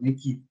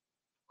найти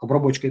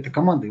обработчика этой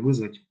команды и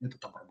вызвать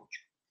этот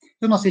обработчик.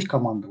 И у нас есть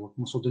команда. Вот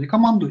мы создали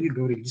команду и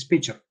говорим: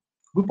 диспетчер,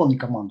 выполни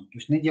команду. То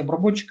есть найди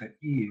обработчика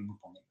и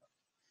выполни.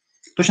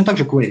 Точно так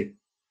же query,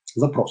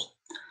 запрос.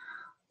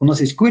 У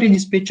нас есть query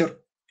диспетчер,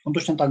 он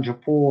точно так же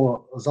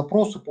по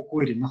запросу, по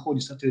query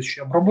находит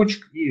соответствующий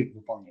обработчик и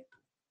выполняет.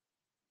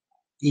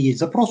 И есть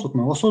запрос, вот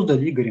мы его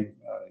создали и говорим: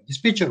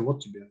 диспетчер,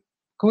 вот тебе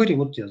query,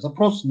 вот тебе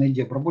запрос,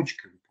 найди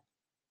обработчика и выполни.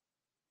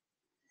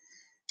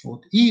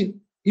 Вот.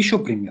 И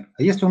еще пример.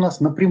 А если у нас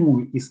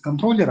напрямую из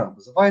контроллера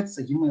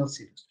вызывается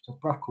email-сервис,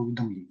 отправка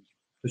уведомлений.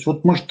 То есть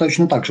вот мы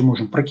точно так же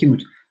можем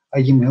прокинуть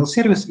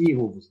email-сервис и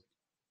его вызвать.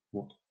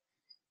 Вот.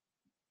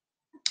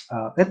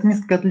 Это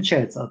несколько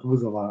отличается от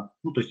вызова,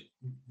 ну то есть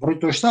вроде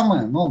то же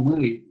самое, но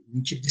мы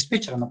не через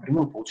диспетчера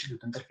напрямую получили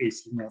этот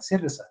интерфейс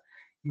email-сервиса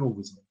и его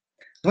вызвали.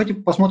 Давайте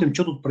посмотрим,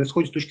 что тут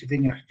происходит с точки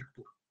зрения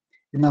архитектуры.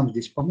 И нам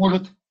здесь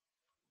поможет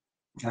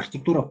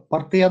архитектура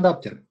порты и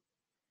адаптеры.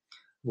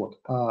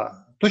 Вот.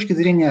 С точки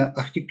зрения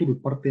архитектуры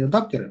порты и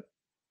адаптеры,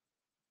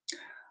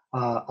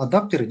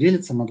 адаптеры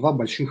делятся на два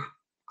больших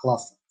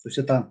класса. То есть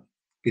это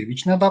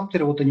первичные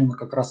адаптеры, вот они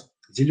как раз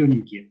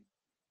зелененькие.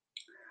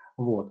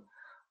 Вот.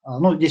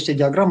 Но здесь вся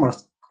диаграмма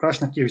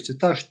раскрашена в те же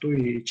цвета, что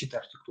и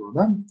чистая архитектура.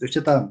 Да? То есть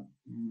это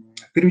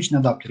первичный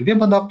адаптер,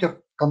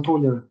 веб-адаптер,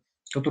 контроллеры,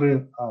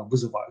 которые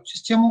вызывают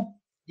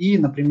систему, и,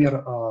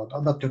 например,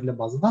 адаптер для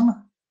базы данных,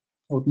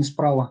 вот не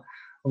справа,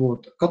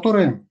 вот,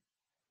 которые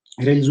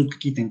реализуют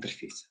какие-то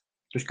интерфейсы.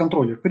 То есть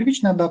контроллер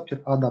первичный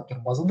адаптер, а адаптер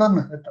базы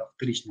данных – это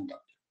вторичный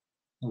адаптер.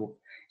 Вот.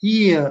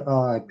 И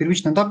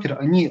первичный адаптер,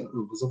 они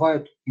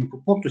вызывают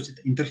input port, то есть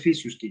это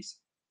интерфейс use case.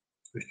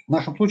 То есть в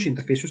нашем случае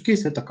интерфейс use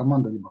case – это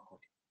команда либо query.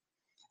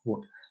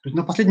 Вот. То есть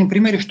на последнем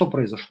примере что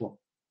произошло?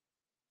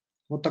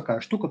 Вот такая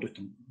штука, то есть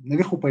там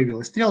наверху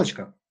появилась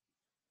стрелочка,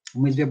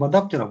 мы из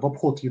веб-адаптера в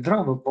обход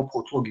ядра, в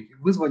обход логики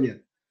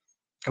вызвали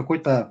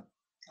какой-то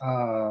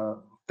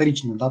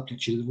вторичный адаптер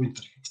через его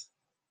интерфейс.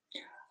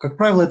 Как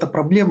правило, это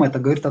проблема, это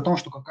говорит о том,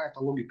 что какая-то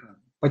логика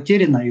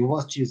потеряна, и у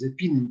вас через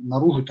API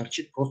наружу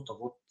торчит просто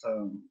вот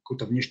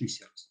какой-то внешний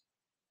сервис.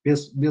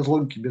 Без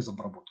логики, без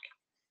обработки.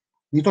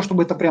 Не то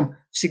чтобы это прям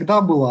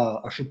всегда была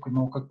ошибкой,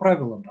 но, как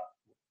правило, да.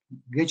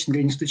 Я, честно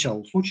говоря, не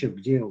встречал случаев,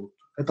 где вот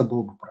это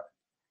было бы правильно.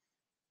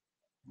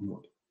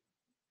 Вот.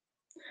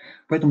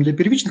 Поэтому для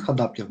первичных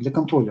адаптеров, для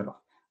контроллеров,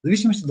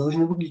 зависимости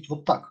должны выглядеть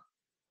вот так.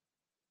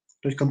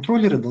 То есть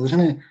контроллеры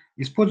должны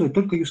использовать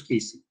только use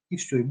cases, и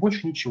все, и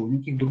больше ничего,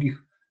 никаких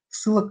других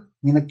ссылок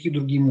ни на какие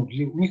другие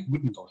модули у них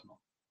быть не должно.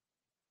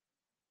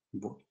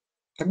 Вот.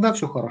 Тогда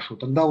все хорошо.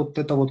 Тогда вот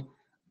это вот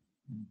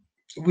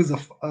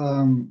вызов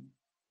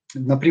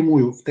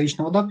напрямую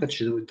вторичного адаптера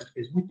через его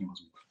интерфейс будет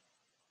невозможно.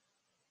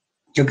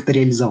 Как это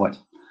реализовать?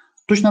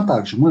 Точно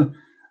так же мы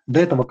до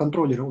этого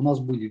контроллеры у нас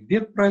были в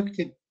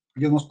веб-проекте,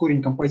 где у нас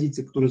корень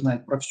композиции, который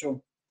знает про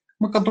все.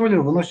 Мы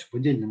контроллер выносим в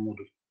отдельный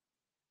модуль.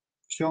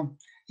 Все.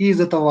 И из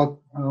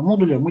этого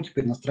модуля мы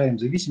теперь настраиваем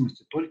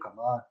зависимости только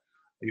на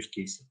use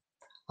cases.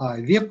 А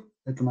веб,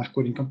 это наш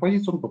корень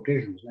композиции, он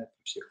по-прежнему знает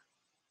про всех.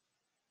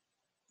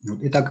 Вот.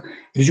 Итак,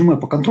 резюме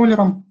по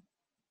контроллерам.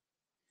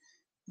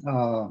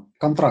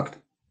 Контракт,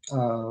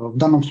 в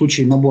данном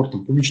случае набор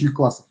там, публичных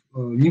классов,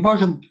 не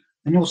важен,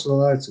 на него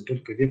создается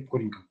только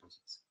веб-корень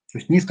композиции. То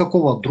есть ни из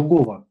какого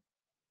другого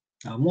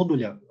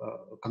модуля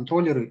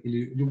контроллеры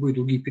или любые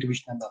другие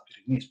первичные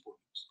адаптеры не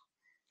используются.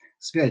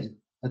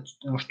 Связи,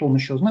 что он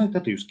еще знает,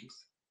 это use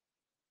case.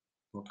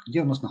 Вот,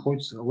 где у нас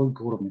находится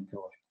логика уровня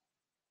приложения.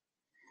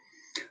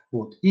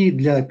 Вот. И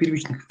для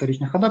первичных и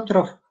вторичных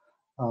адаптеров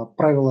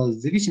правила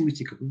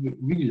зависимости, как вы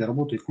видели,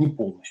 работают не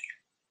полностью.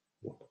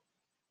 Вот.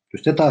 То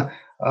есть это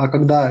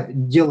когда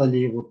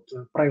делали вот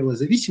правила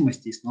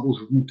зависимости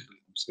снаружи, внутрь,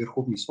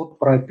 сверху вниз, вот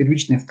про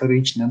первичные и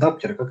вторичные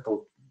адаптеры как-то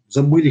вот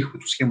забыли их в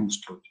эту схему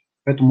устроить.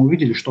 Поэтому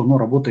увидели, что оно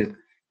работает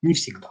не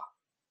всегда.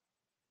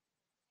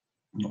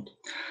 Вот.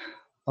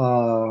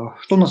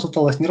 Что у нас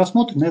осталось не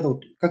рассмотрено, это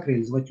вот как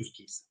реализовать use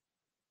case.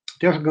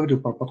 Я уже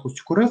говорил про подход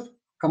QRF,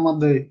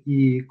 команды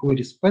и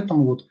queries,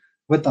 поэтому вот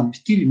в этом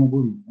стиле мы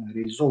будем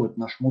реализовывать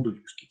наш модуль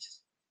use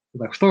cases.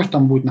 Итак, что же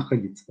там будет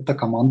находиться? Это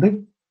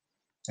команды,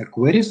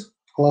 queries,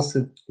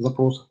 классы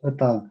запросов,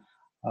 это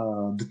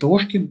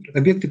DTO-шки,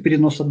 объекты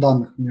переноса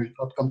данных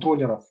от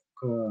контроллеров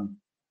к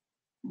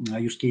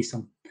use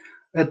cases.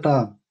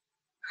 Это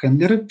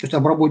хендлеры, то есть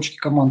обработчики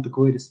команд и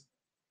queries.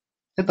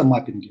 Это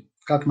маппинги.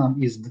 Как нам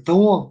из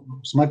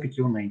DTO смаппить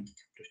его на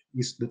entity, то есть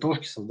из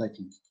DTO-шки создать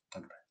entity и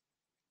так далее.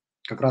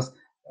 Как раз,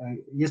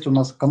 если у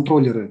нас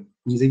контроллеры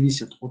не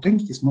зависят от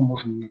entities, мы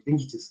можем иметь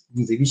entities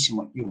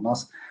независимо, и у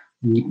нас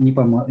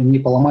не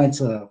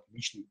поломается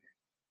личный.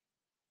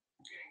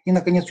 И,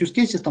 наконец, use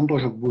cases там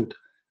тоже будет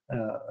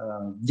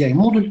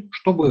DI-модуль,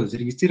 чтобы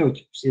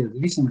зарегистрировать все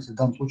зависимости, в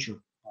данном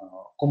случае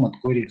command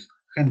queries,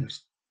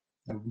 handlers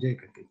в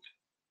DI-контейнере.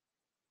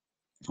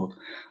 Вот.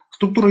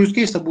 Структура use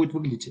case будет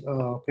выглядеть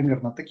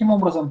примерно таким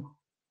образом.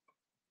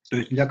 То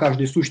есть для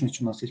каждой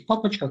сущности у нас есть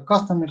папочка,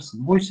 customers,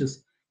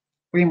 invoices,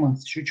 payments,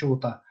 еще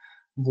чего-то.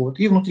 Вот.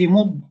 И внутри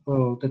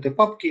вот этой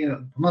папки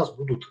у нас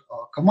будут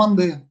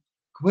команды,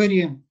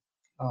 query,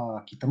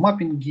 какие-то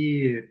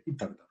маппинги и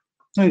так далее.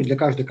 Ну и для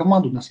каждой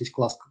команды у нас есть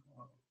класс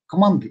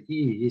команды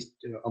и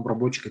есть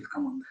обработчик этой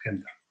команды,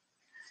 handler.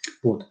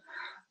 Вот.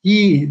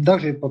 И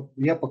также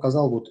я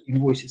показал вот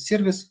invoices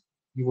сервис,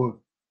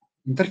 его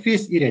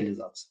интерфейс и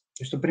реализация.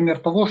 То есть это пример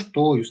того,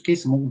 что use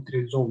cases могут быть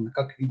реализованы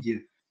как в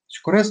виде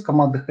QRS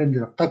команды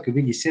хендлеров, так и в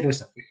виде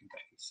сервисов их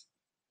интерфейса.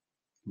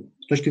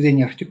 С точки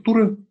зрения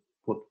архитектуры,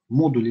 вот,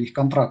 модули их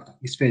контрактов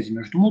и связи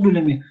между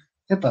модулями,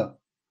 это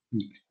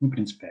не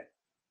принципиально.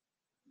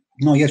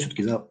 Но я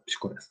все-таки за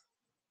QRS.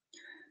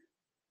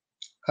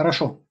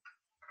 Хорошо.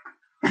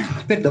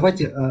 Теперь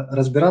давайте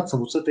разбираться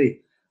вот с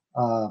этой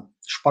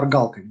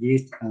шпаргалкой, где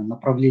есть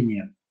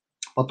направление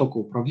потока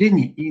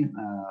управления и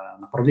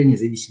направление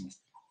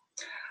зависимости.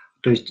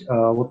 То есть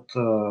вот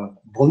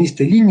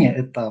волнистая линия –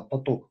 это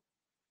поток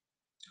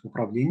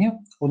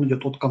управления, он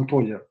идет от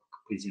контроллера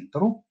к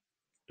презентеру.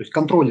 То есть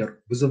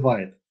контроллер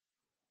вызывает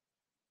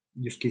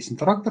use case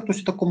интерактор, то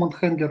есть это command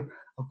handler,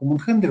 а command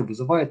handler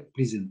вызывает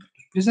презентер. То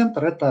есть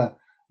презентер – это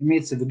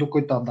имеется в виду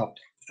какой-то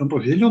адаптер. То есть он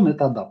тоже зеленый –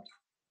 это адаптер.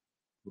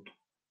 Вот.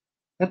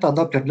 Это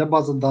адаптер для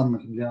базы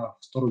данных, для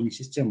сторонней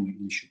системы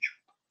или еще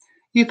чего-то.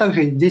 И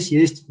также здесь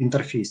есть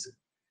интерфейсы.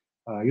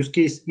 Use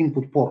case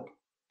input port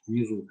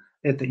внизу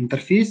 – это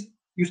интерфейс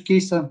use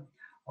case.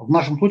 В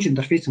нашем случае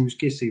интерфейсом use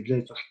case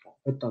является что?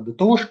 Это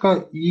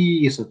DTO-шка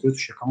и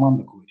соответствующая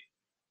команда query.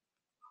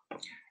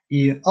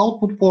 И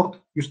output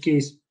port use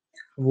case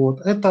 –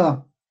 вот,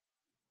 это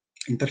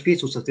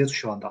интерфейс у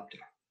соответствующего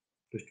адаптера.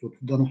 То есть вот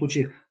в данном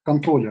случае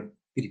контроллер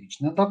 –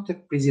 первичный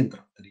адаптер,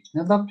 презентер –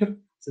 вторичный адаптер.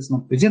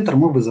 Соответственно, презентер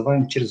мы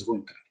вызываем через свой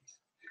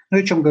интерфейс. Ну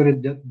и о чем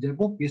говорит Дяди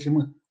Боб, если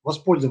мы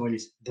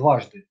воспользовались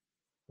дважды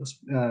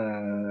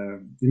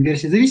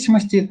инверсии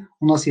зависимости,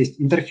 у нас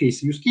есть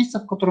интерфейсы use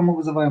cases, которые мы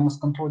вызываем из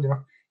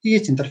контроллеров, и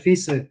есть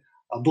интерфейсы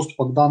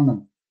доступа к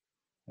данным,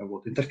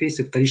 вот,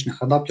 интерфейсы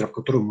вторичных адаптеров,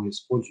 которые мы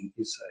используем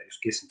из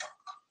use case.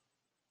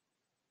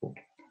 Вот.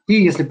 И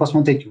если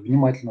посмотреть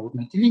внимательно вот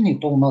на эти линии,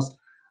 то у нас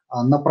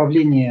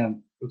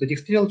направление вот этих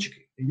стрелочек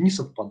не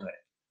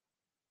совпадает.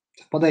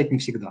 Совпадает не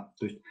всегда.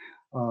 То есть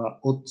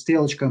вот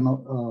стрелочка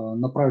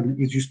направлена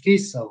из use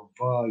case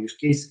в use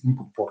case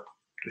input port,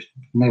 то есть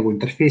на его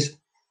интерфейс,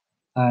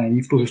 а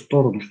не в ту же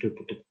сторону, что и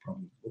поток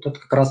управления. Вот это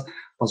как раз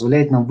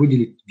позволяет нам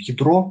выделить в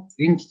ядро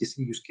entities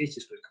и use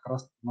cases, то есть как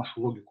раз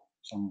нашу логику,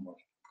 самую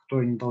важную,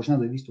 которая не должна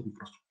зависеть от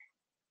инфраструктуры.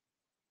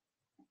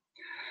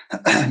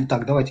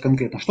 Итак, давайте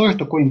конкретно. Что же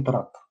такое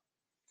интерактор?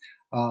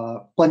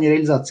 В плане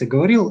реализации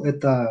говорил,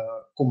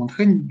 это command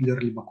handler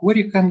либо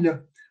query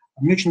handler.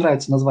 Мне очень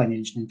нравится название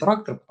личный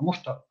интерактор, потому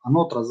что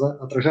оно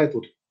отражает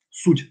вот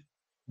суть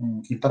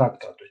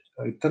интерактора. То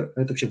есть это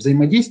вообще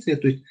взаимодействие.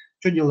 То есть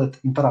что делает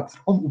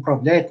интерактор? Он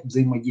управляет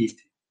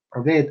взаимодействием.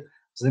 Управляет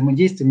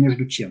взаимодействием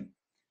между чем?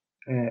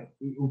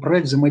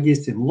 Управляет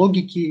взаимодействием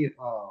логики,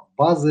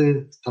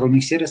 базы,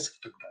 сторонних сервисов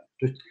и так далее.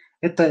 То есть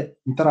это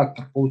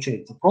интерактор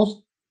получает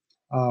запрос,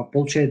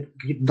 получает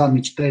какие-то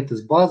данные, читает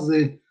из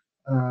базы,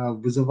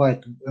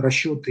 вызывает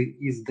расчеты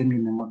из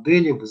доменной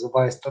модели,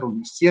 вызывает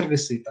сторонние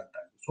сервисы и так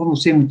далее. Он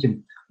всем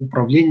этим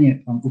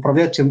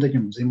управляет всем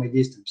этим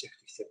взаимодействием всех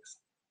этих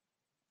сервисов.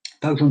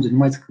 Также он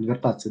занимается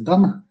конвертацией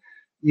данных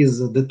из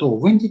DTO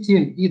в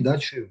Entity и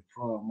дальше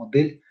в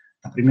модель,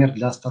 например,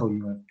 для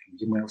стороннего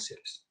email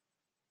сервиса.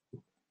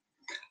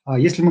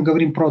 Если мы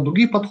говорим про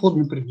другие подходы,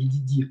 например,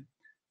 DDD,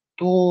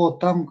 то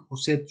там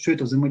все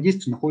это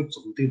взаимодействие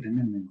находится внутри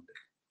доменной модели.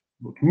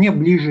 Вот. Мне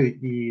ближе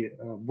и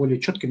более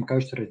четким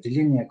кажется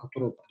разделение,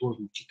 которое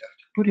предложено в чистой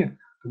архитектуре,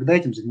 когда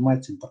этим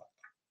занимается интерактор.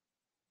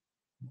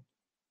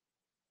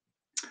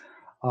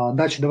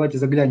 Дальше давайте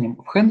заглянем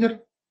в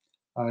хендлер.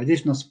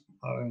 Здесь у нас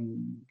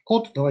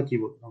код, давайте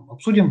его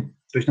обсудим.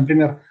 То есть,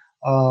 например,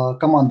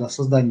 команда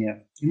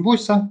создания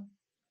инвойса.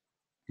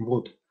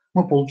 Вот.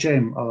 Мы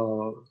получаем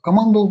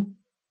команду,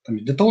 там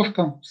есть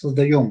DTO-шка,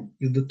 создаем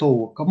из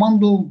DTO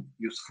команду,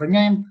 ее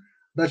сохраняем.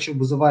 Дальше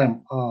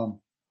вызываем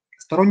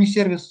сторонний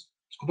сервис,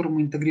 с которым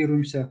мы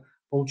интегрируемся,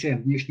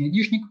 получаем внешний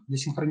айдишник для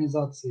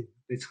синхронизации,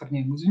 то есть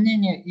сохраняем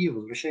изменения и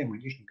возвращаем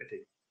айдишник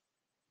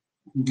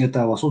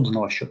этого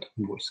созданного счета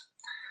инвойса.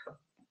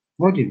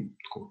 Вроде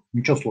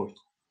ничего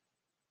сложного.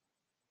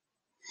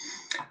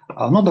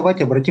 Но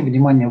давайте обратим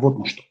внимание вот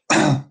на что.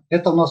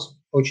 Это у нас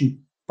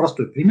очень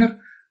простой пример.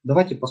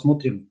 Давайте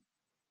посмотрим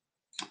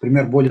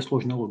пример более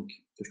сложной логики.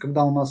 То есть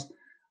когда у нас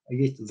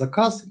есть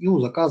заказ, и у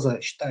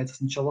заказа считается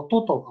сначала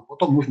total, а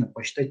потом нужно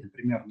посчитать,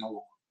 например,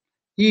 налог.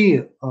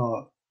 И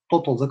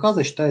total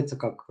заказа считается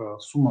как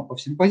сумма по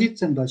всем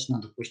позициям, дальше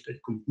надо посчитать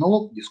какой-нибудь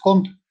налог,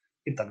 дисконт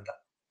и так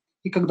далее.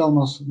 И когда у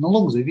нас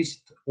налог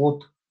зависит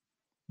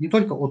не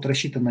только от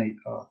рассчитанной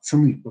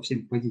цены по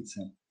всем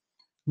позициям,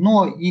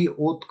 но и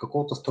от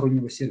какого-то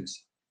стороннего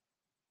сервиса.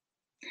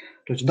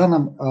 То есть в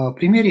данном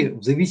примере,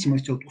 в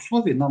зависимости от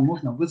условий, нам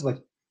нужно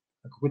вызвать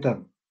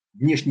какой-то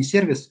внешний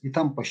сервис и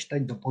там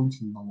посчитать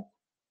дополнительный налог.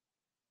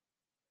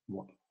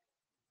 Вот.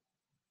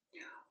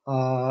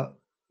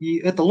 И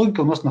эта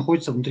логика у нас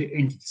находится внутри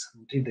entities,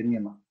 внутри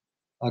домена.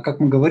 Как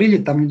мы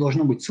говорили, там не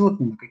должно быть ссылок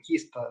ни на какие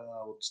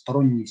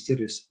сторонние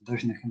сервисы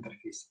дорожных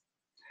интерфейсов.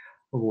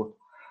 Вот.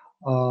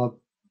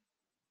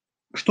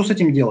 Что с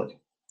этим делать?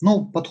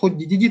 Ну, подход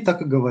DDD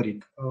так и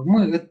говорит.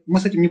 Мы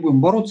с этим не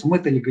будем бороться, мы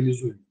это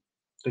легализуем.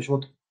 То есть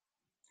вот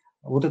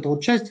эта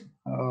вот часть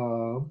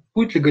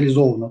будет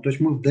легализована. То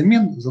есть мы в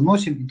домен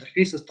заносим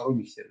интерфейсы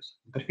сторонних сервисов.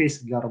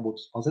 Интерфейсы для работы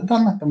с базой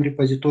данных, там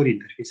репозитории,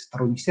 интерфейсы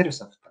сторонних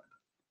сервисов и так далее.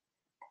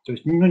 То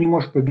есть не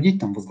можешь победить,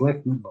 там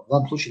возглавить, в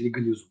данном случае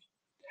легализуй.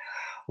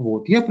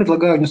 Вот. Я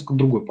предлагаю несколько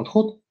другой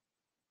подход.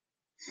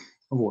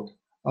 Вот.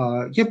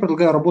 Я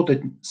предлагаю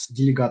работать с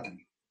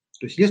делегатами.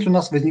 То есть если у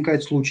нас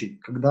возникает случай,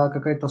 когда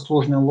какая-то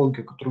сложная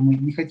логика, которую мы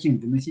не хотим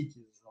выносить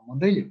из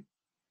модели,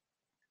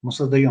 мы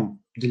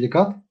создаем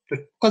делегат, то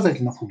есть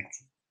указатель на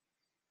функцию.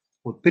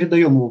 Вот,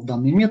 передаем его в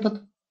данный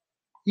метод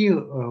и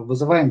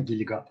вызываем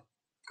делегат,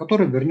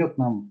 который вернет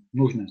нам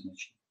нужное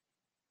значение.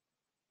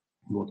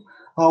 Вот.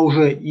 А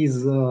уже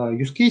из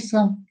use case,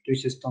 то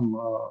есть из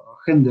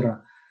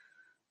хендлера,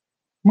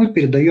 мы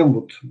передаем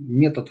вот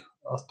метод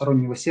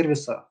стороннего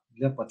сервиса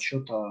для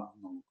подсчета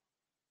налога.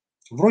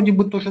 Вроде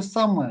бы то же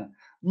самое,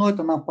 но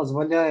это нам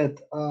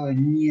позволяет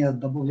не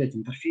добавлять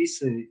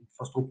интерфейсы,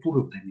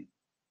 инфраструктуры в домен.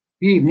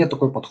 И мне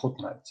такой подход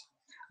нравится.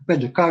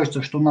 Опять же,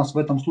 кажется, что у нас в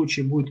этом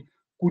случае будет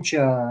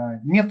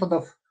куча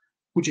методов,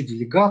 куча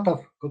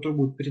делегатов, которые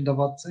будут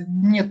передаваться.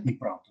 Нет,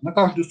 неправда. На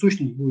каждую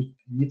сущность будет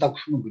не так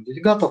уж много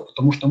делегатов,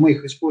 потому что мы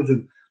их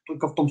используем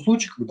только в том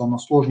случае, когда у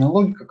нас сложная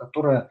логика,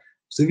 которая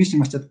в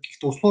зависимости от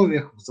каких-то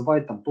условий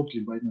вызывает там тот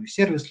либо иной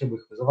сервис, либо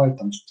их вызывает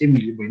там с теми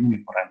либо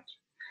иными параметрами.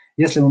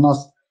 Если у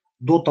нас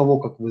до того,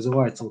 как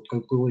вызывается вот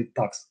calculate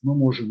tax, мы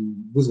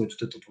можем вызвать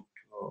вот этот вот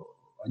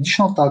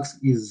additional tax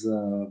из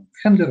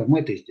хендлера,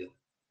 мы это и сделаем.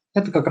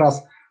 Это как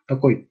раз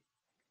такой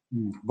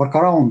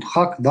workaround,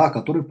 хак, да,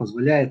 который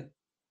позволяет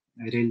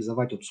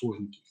реализовать вот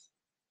сложный кейс.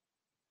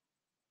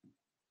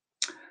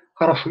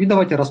 Хорошо, и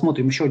давайте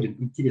рассмотрим еще один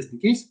интересный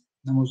кейс,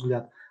 на мой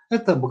взгляд.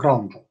 Это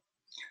background job.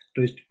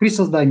 То есть при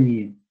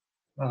создании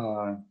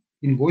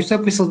инвойса,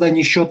 при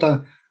создании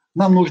счета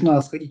нам нужно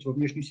сходить во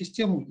внешнюю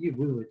систему и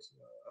вызвать,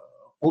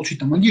 получить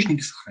там айдишник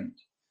и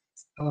сохранить.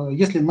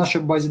 Если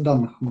нашей базе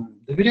данных мы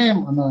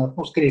доверяем, она,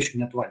 скорее всего,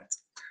 не отвалится,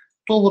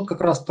 то вот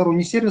как раз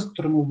сторонний сервис,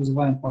 который мы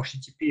вызываем по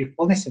HTTP,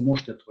 вполне себе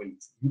может и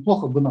отвалиться.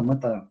 Неплохо бы нам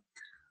это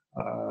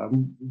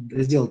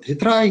сделать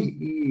ретрай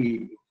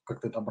и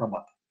как-то это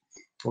обрабатывать.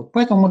 Вот,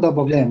 поэтому мы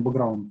добавляем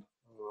background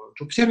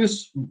job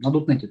сервис, на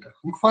 .NET это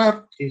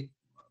Hangfire, есть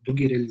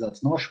другие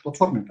реализации. На вашей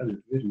платформе, опять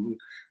же, уверен, вы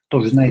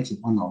тоже знаете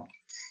аналоги.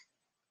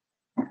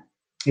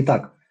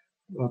 Итак,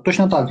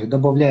 точно так же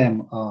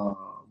добавляем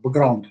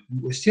background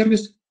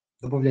сервис,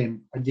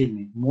 добавляем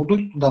отдельный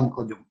модуль, туда мы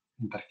кладем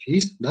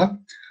интерфейс,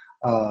 да,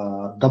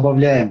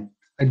 добавляем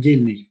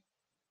отдельный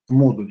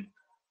модуль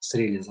с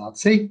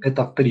реализацией,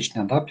 это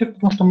вторичный адаптер,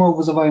 потому что мы его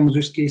вызываем из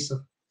use cases.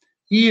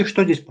 И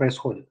что здесь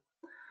происходит?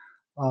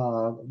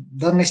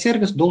 Данный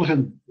сервис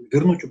должен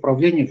вернуть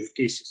управление в use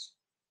cases.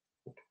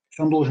 То есть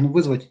он должен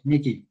вызвать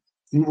некий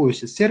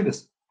invoices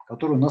сервис,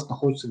 который у нас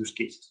находится в use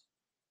cases.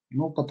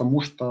 Ну,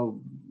 потому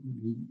что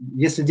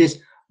если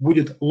здесь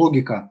будет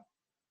логика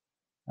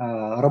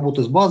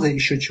работы с базой,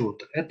 еще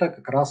чего-то, это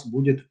как раз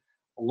будет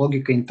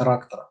логика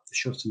интерактора.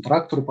 Еще раз,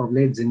 интерактор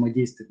управляет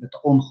взаимодействием. Это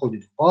он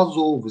ходит в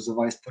базу,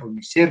 вызывает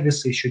сторонние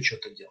сервисы, еще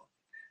что-то делает.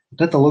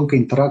 Вот эта логика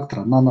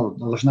интерактора, она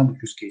должна быть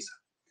в use case.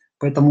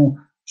 Поэтому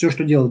все,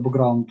 что делает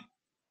background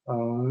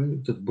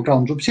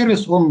job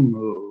сервис, он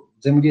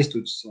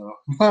взаимодействует с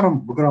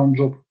фаром background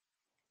job,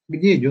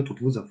 где идет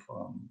вот вызов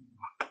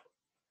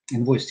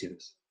invoice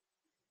сервис.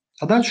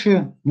 А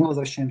дальше мы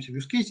возвращаемся в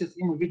use cases,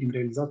 и мы видим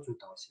реализацию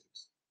этого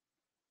сервиса.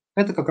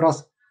 Это как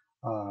раз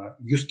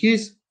use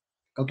case,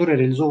 который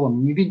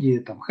реализован не в виде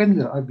там,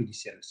 хендлера, а в виде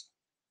сервиса.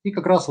 И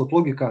как раз вот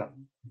логика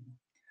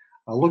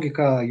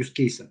use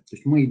case. То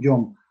есть мы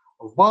идем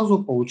в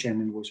базу,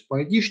 получаем инвойс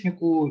по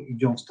ID-шнику,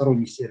 идем в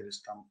сторонний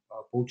сервис, там,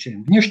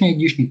 получаем внешний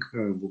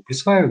ID-шник,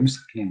 присваиваем и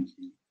сохраняем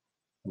изменения.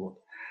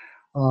 Вот.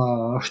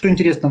 Что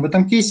интересно в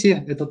этом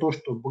кейсе, это то,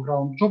 что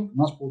background job у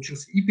нас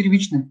получился и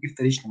первичным, и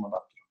вторичным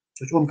адаптером.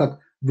 То есть он как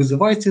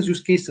вызывается из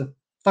use case,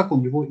 так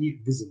он его и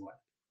вызывает.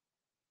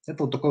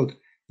 Это вот такое вот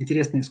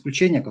интересное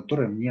исключение,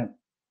 которое мне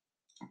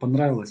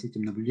понравилось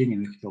этим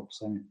наблюдением, я хотел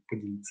с вами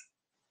поделиться.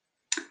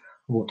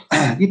 Вот.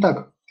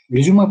 Итак,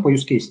 резюме по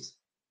use cases.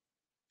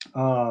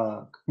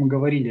 Как мы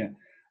говорили,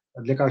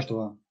 для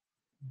каждого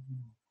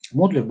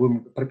модуля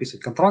будем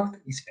прописывать контракт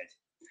и связь.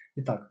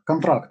 Итак,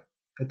 контракт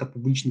 – это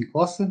публичные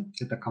классы,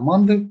 это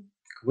команды,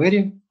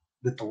 query,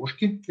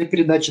 DTO-шки для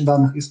передачи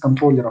данных из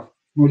контроллеров,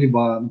 ну,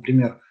 либо,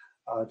 например,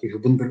 тех же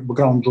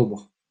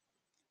background-джобов.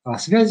 А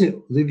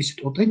связи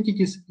зависит от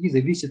entities и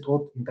зависит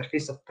от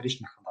интерфейсов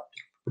вторичных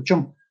адаптеров.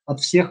 Причем от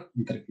всех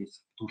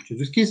интерфейсов, потому что в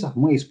use cases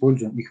мы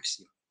используем их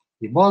всех.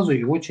 И базу,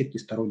 и очередь, и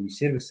сторонние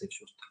сервисы, и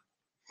все остальное.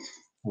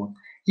 Вот.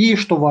 И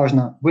что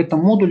важно, в этом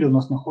модуле у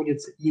нас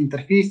находится и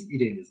интерфейс, и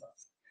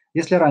реализация.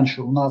 Если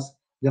раньше у нас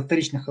для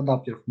вторичных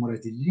адаптеров мы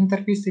разделили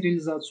интерфейс и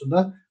реализацию,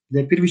 да,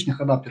 для первичных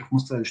адаптеров мы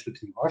сказали, что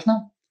это не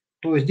важно,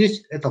 то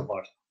здесь это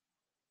важно.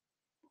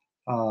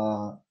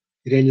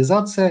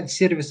 Реализация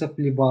сервисов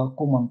либо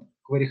команд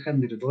query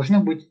handler должны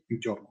быть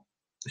internal.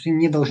 То есть они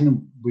не должны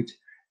быть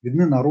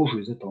видны наружу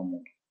из этого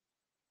модуля.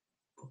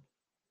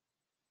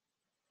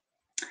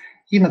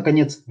 И,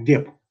 наконец,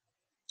 веб.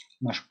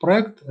 Наш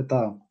проект –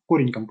 это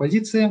корень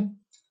композиции.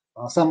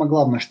 Самое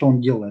главное, что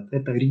он делает,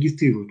 это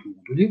регистрирует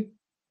модули.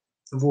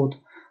 Вот.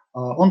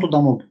 Он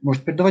туда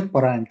может передавать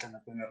параметры,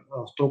 например,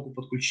 строку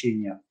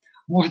подключения.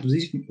 Может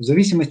в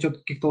зависимости от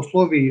каких-то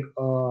условий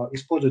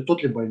использовать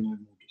тот либо иной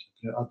модуль.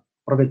 Например,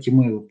 отправлять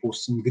email по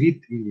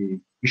SendGrid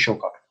или еще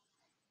как-то.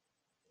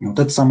 Вот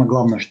это самое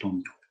главное, что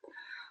он делает.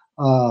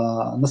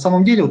 На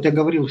самом деле, вот я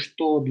говорил,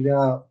 что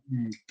для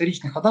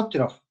вторичных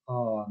адаптеров,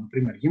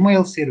 например,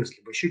 email сервис,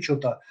 либо еще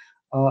что-то,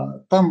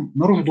 там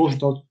наружу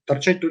должен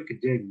торчать только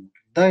диагноз.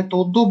 Да, это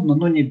удобно,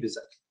 но не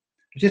обязательно.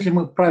 То есть, если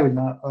мы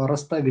правильно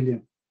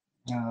расставили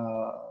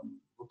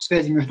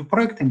связи между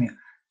проектами,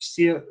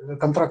 все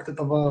контракты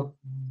этого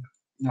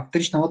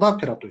вторичного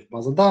адаптера, то есть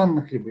база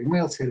данных, либо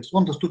email сервис,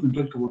 он доступен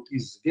только вот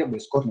из веба,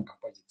 из корня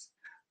композиции.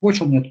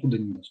 Больше он ниоткуда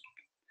не доступен.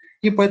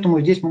 И поэтому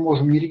здесь мы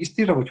можем не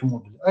регистрировать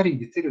модуль, а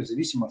регистрировать в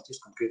зависимости от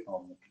конкретного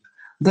модуля.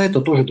 Да, это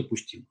тоже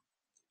допустимо.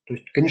 То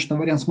есть, конечно,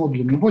 вариант с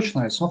модулем мне больше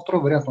нравится, но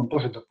второй вариант, он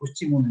тоже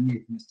допустим, он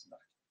имеет место быть.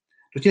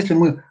 То есть, если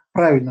мы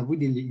правильно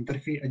выделили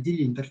интерфейс,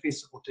 отделили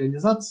интерфейс от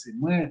реализации,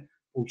 мы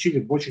получили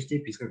в большей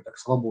степени, скажем так,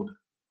 свободы.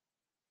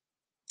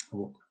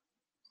 Вот.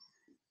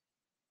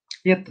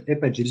 Это,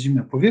 опять же,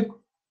 резюме по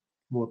вебу.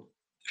 Вот.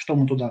 Что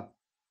мы туда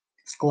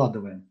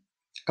складываем?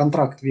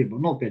 Контракт веба,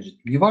 но, опять же,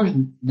 не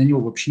важно, на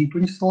него вообще никто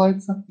не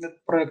ссылается,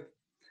 этот проект.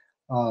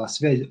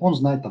 Связи, он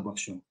знает обо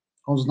всем.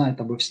 Он знает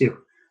обо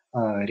всех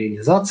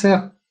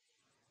реализациях.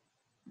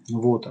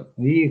 Вот.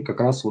 И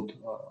как раз вот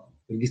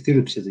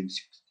регистрирует все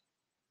зависимости.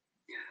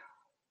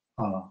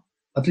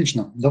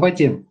 Отлично.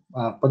 Давайте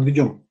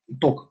подведем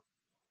итог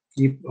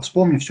и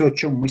вспомним все, о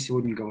чем мы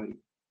сегодня говорим.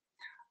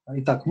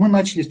 Итак, мы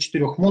начали с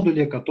 4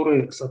 модулей,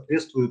 которые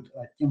соответствуют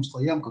тем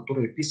слоям,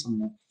 которые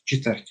описаны в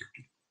чистой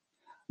архитектуре.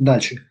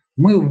 Дальше.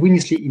 Мы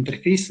вынесли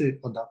интерфейсы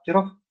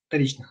адаптеров,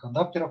 вторичных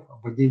адаптеров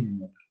в отдельный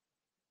модуль.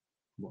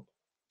 Вот.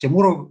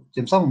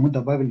 Тем самым мы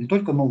добавили не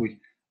только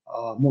новый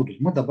модуль,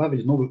 мы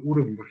добавили новый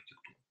уровень в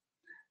архитектуру.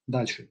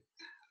 Дальше.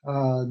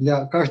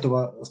 Для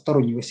каждого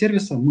стороннего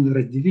сервиса мы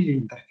разделили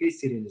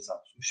интерфейс и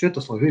реализацию. Все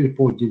это сложили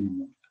по отдельным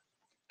модулям.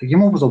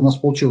 Таким образом, у нас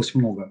получилось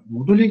много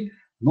модулей,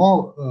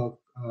 но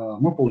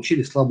мы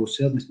получили слабую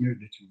связанность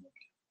между этими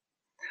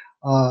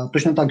модулями.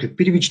 Точно так же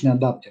первичные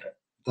адаптеры,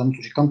 в данном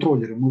случае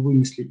контроллеры, мы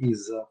вынесли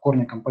из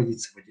корня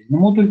композиции в отдельный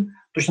модуль.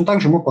 Точно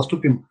так же мы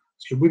поступим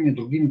с любыми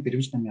другими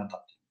первичными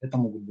адаптерами. Это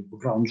могут быть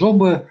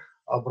бэкграунд-джобы,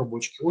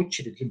 обработчики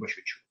очередь, либо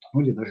еще чего-то,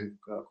 ну или даже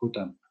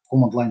какой-то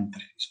command-line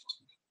интерфейс.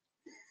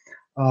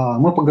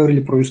 Мы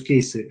поговорили про use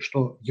cases,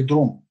 что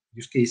ядром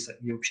use case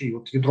и вообще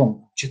вот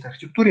ядром чистой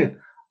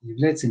архитектуры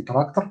является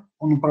интерактор.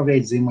 Он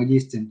управляет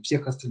взаимодействием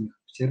всех остальных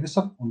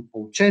сервисов, он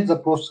получает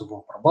запросы,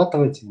 его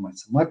обрабатывает,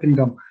 занимается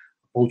маппингом,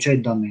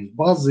 получает данные из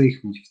базы,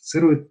 их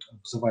модифицирует,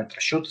 вызывает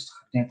расчеты,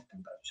 сохраняет и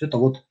так далее. Все это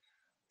вот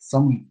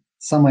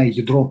самое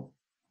ядро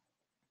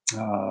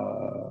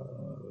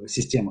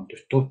системы, то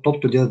есть тот,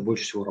 кто делает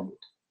больше всего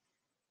работы.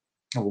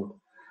 Вот.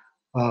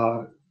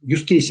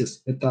 Use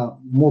cases – это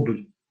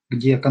модуль,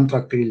 где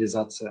контракт и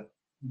реализация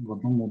в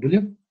одном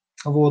модуле.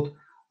 Вот.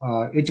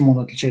 Этим он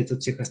отличается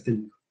от всех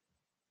остальных.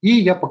 И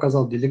я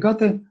показал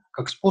делегаты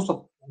как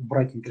способ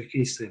убрать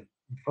интерфейсы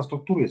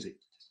инфраструктуры из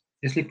этих.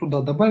 Если их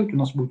туда добавить, у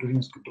нас будет уже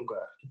несколько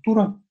другая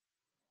архитектура.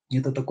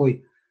 Это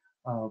такой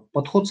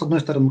подход, с одной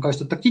стороны,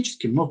 кажется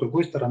тактическим, но с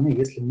другой стороны,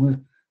 если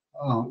мы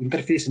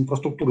интерфейс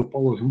инфраструктуры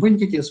положим в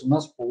Entities, у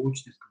нас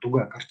получится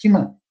другая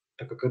картина,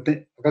 так как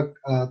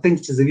от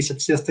Entity зависят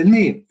все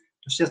остальные,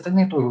 то все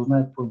остальные тоже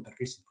узнают про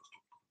интерфейс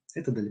инфраструктуры.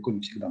 Это далеко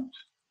не всегда.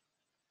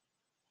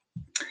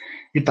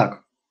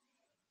 Итак,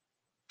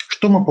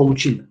 что мы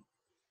получили?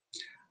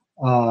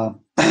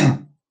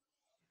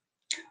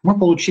 Мы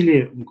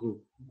получили,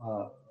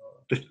 то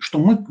есть, что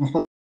мы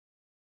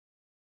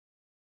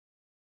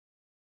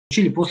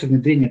получили после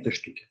внедрения этой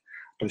штуки.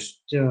 То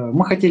есть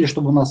мы хотели,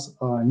 чтобы у нас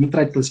не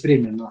тратилось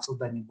время на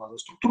создание базовой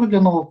структуры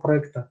для нового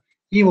проекта,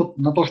 и вот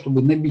на то,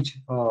 чтобы набить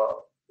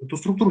эту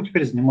структуру,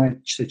 теперь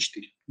занимает часа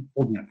 4,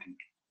 полдня.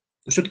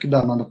 Все-таки,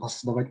 да, надо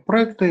посоздавать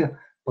проекты,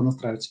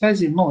 понастраивать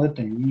связи, но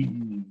это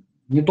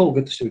недолго,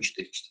 это всего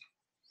 4 часа.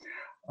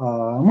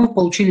 Мы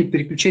получили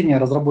переключение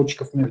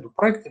разработчиков между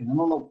проектами,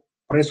 но оно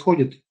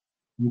происходит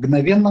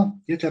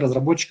мгновенно, если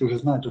разработчики уже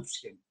знают эту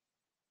схему.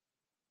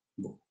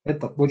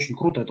 Это очень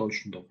круто, это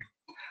очень удобно.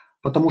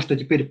 Потому что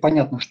теперь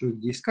понятно, что и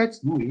где искать,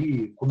 ну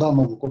и куда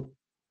новый код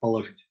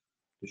положить.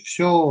 То есть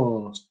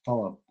все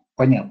стало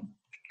понятно,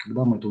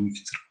 когда мы это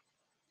унифицируем.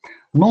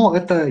 Но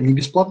это не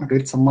бесплатно, как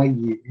говорится,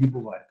 магии не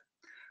бывает.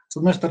 С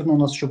одной стороны, у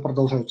нас еще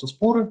продолжаются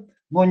споры,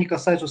 но они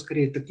касаются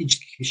скорее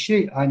тактических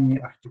вещей, а не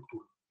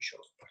архитектуры. Еще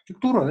раз.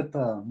 Архитектура –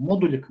 это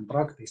модули,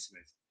 контракты и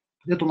связи.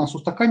 Это у нас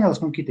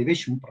устаканилось, но какие-то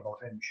вещи мы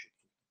продолжаем еще.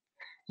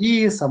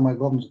 И самое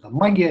главное, это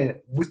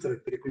магия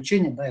быстрых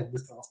переключений, да, и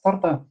быстрого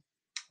старта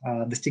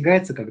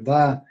достигается,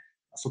 когда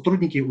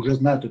сотрудники уже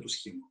знают эту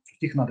схему.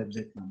 Их надо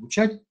обязательно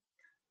обучать,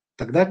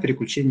 тогда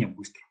переключение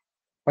быстро.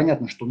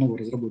 Понятно, что новый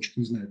разработчик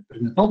не знает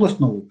предметную область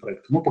нового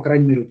проекта, но, по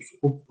крайней мере,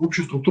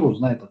 общую структуру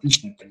знает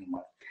отлично и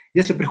понимает.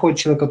 Если приходит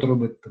человек, который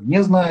об этом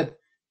не знает,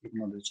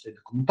 ему надо читать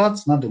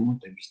документацию, надо ему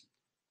это объяснить.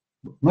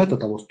 Но это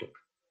того стоит.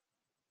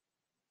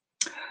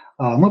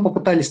 Мы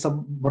попытались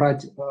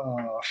собрать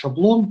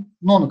шаблон,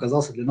 но он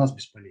оказался для нас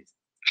бесполезен.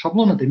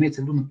 Шаблон – это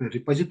имеется в виду, например,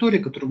 репозиторий,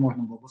 который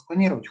можно было бы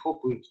склонировать,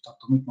 хоп, и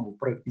стартануть новый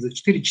проект не за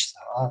 4 часа,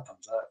 а там,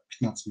 за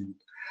 15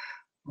 минут.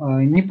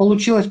 Не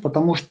получилось,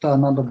 потому что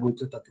надо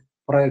будет этот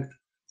проект,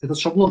 этот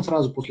шаблон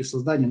сразу после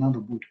создания надо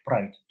будет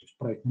править. То есть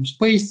править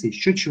namespace,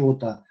 еще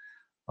чего-то.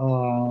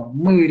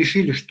 Мы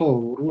решили, что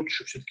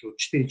лучше все-таки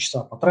 4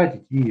 часа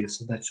потратить и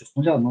создать все с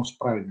нуля, но с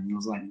правильным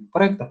названием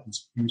проекта,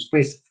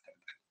 namespace.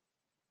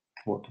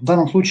 Вот. В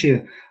данном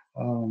случае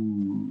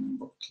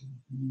мы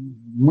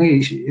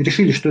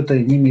решили, что это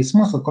не имеет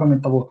смысла. Кроме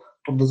того,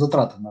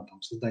 трудозатраты на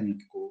создание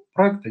такого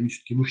проекта, они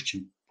все-таки выше,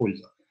 чем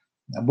польза.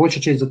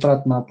 Большая часть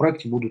затрат на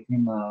проекте будут не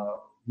на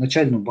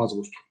начальную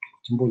базовую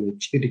структуру. Тем более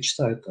 4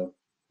 часа – это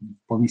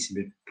вполне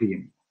себе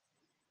приемлемо.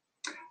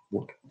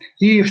 Вот.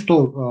 И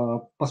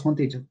что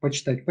посмотреть,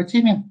 почитать по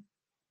теме.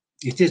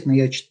 Естественно,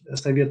 я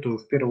советую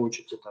в первую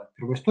очередь это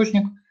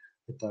первоисточник,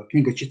 это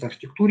книга «Чистой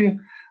архитектуре».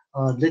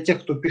 Для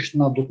тех, кто пишет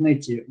на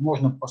 .NET,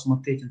 можно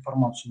посмотреть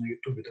информацию на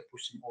YouTube,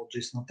 допустим, от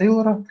Джейсона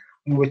Тейлора.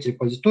 У него есть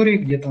репозиторий,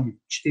 где там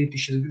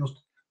 4000 звезд.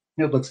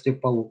 Я туда, кстати,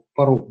 пару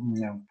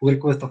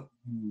pull-реквестов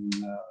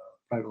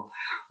правил.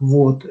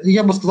 Вот.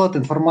 Я бы сказал, это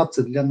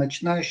информация для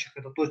начинающих,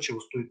 это то, с чего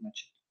стоит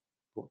начать.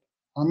 Вот.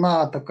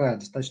 Она такая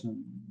достаточно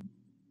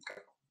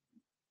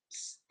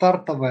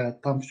стартовая,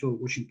 там все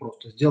очень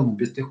просто сделано,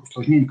 без тех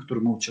усложнений,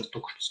 которые мы вот сейчас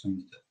только что с вами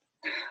сделали.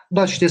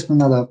 Дальше,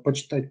 естественно, надо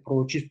почитать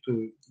про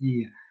чистую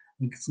и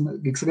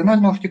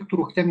гексагональную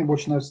архитектуру, хотя мне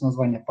больше нравится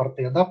название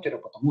порты адаптера,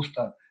 потому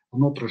что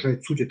оно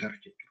отражает суть этой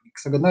архитектуры.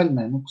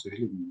 Гексагональная, ну, к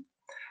сожалению.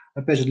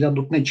 Опять же, для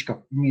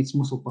дотнетчиков имеет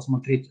смысл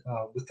посмотреть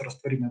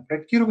быстрорастворимое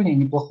проектирование,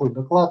 неплохой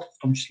доклад, в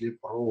том числе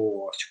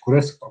про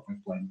CQRS, про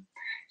пайплайн.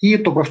 И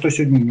то, про что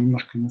сегодня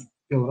немножко не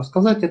успел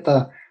рассказать,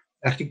 это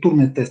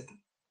архитектурные тесты.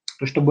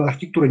 То есть, чтобы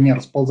архитектура не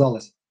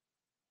расползалась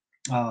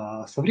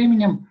со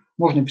временем,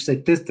 можно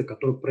писать тесты,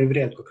 которые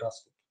проверяют как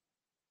раз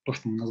то,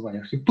 что мы назвали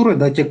архитектурой,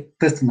 да, те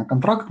тесты на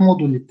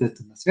контракт-модули,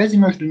 тесты на связи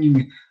между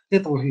ними. Для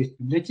этого уже есть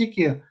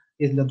библиотеки,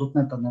 есть для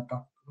 .NET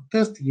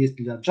тест, есть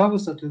для Java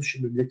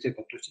соответствующая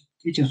библиотека. То есть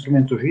эти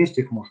инструменты уже есть,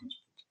 их можно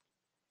использовать.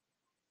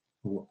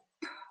 Вот.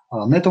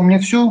 На этом у меня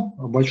все.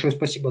 Большое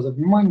спасибо за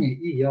внимание,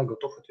 и я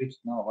готов ответить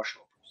на ваши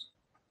вопросы.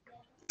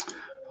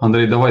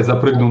 Андрей, давай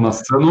запрыгну на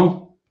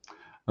сцену.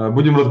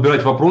 Будем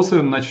разбирать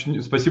вопросы.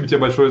 Спасибо тебе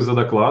большое за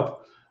доклад.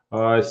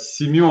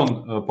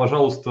 Семен,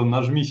 пожалуйста,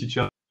 нажми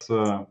сейчас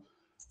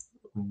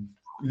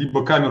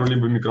либо камеру,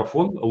 либо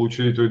микрофон,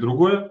 лучше и то, и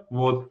другое.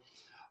 Вот.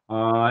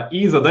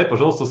 И задай,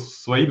 пожалуйста,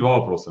 свои 2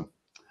 вопроса.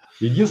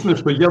 Единственное,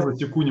 что я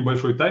засеку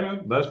небольшой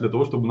таймер, да, для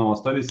того, чтобы нам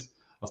осталось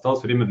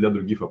время для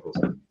других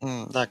вопросов.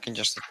 Да,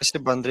 конечно.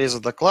 Спасибо, Андрей, за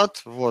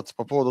доклад. Вот,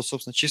 по поводу,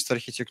 собственно, чистой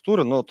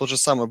архитектуры, но тот же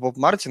самый Боб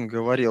Мартин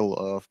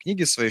говорил в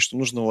книге своей, что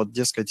нужно, вот,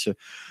 дескать,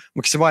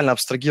 максимально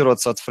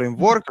абстрагироваться от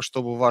фреймворка,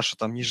 чтобы ваш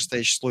там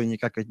нижестоящий слой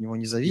никак от него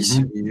не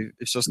зависел и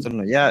все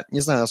остальное. Я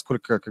не знаю,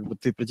 насколько как бы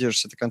ты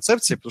придерживаешься этой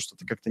концепции, потому что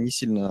ты как-то не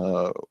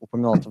сильно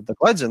упоминал это в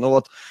докладе, но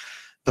вот,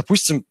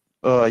 допустим,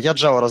 я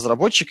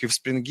Java-разработчик, и в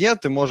Spring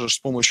ты можешь с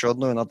помощью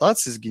одной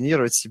аннотации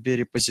сгенерировать себе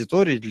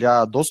репозиторий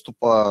для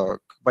доступа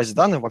к базе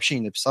данных, вообще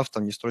не написав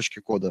там ни строчки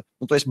кода.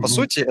 Ну, то есть, по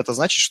сути, это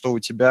значит, что у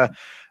тебя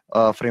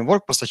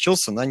фреймворк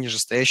просочился на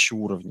нижестоящие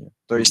уровни.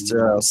 То есть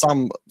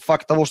сам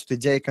факт того, что ты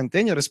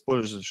DI-контейнер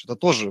используешь, это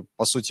тоже,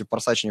 по сути,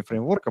 просачивание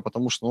фреймворка,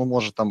 потому что он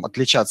может там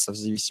отличаться в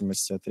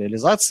зависимости от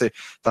реализации,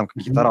 там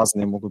какие-то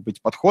разные могут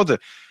быть подходы.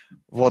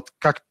 Вот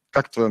как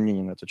твое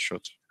мнение на этот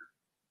счет?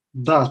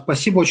 Да,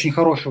 спасибо, очень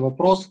хороший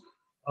вопрос.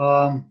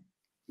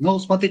 Ну,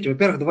 смотрите,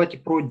 во-первых, давайте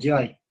про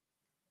DI.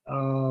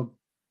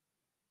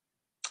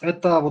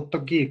 Это вот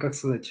такие, как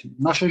сказать,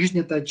 наша жизнь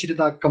 – это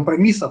череда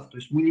компромиссов, то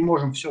есть мы не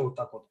можем все вот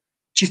так вот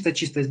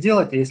чисто-чисто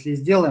сделать, а если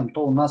сделаем,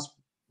 то у нас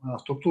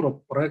структура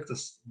проекта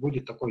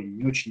будет такой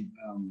не очень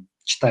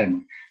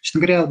читаемой.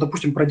 Честно говоря,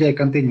 допустим, про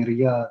DI-контейнеры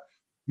я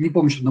не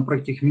помню, что на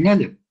проекте их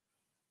меняли,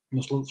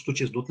 но в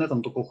случае с .NET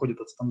он только уходит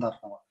от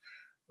стандартного.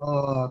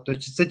 То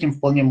есть с этим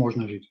вполне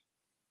можно жить.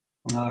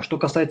 Что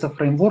касается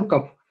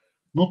фреймворков,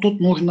 ну, тут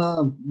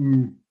нужно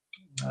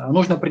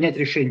принять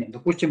решение.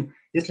 Допустим,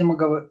 если мы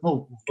говорим,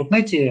 ну, в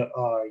 .NET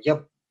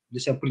я для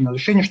себя принял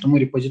решение, что мы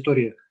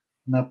репозитории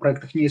на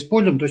проектах не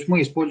используем, то есть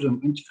мы используем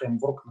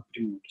антифреймворк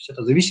напрямую. То есть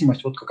это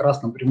зависимость вот как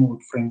раз напрямую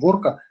от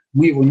фреймворка,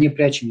 мы его не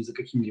прячем ни за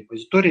какими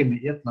репозиториями,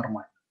 и это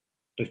нормально.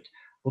 То есть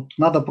вот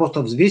надо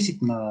просто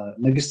взвесить на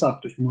весах,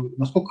 то есть мы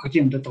насколько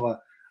хотим от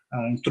этого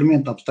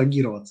инструмента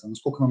абстрагироваться,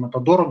 насколько нам это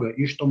дорого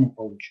и что мы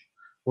получим.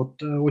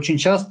 Вот очень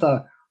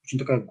часто, очень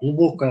такая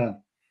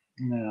глубокая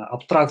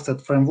абстракция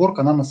от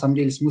фреймворка, она на самом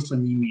деле смысла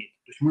не имеет.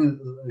 То есть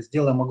мы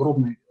сделаем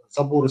огромный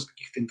забор из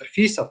каких-то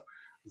интерфейсов,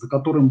 за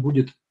которым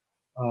будет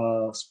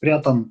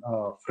спрятан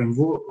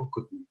фреймворк,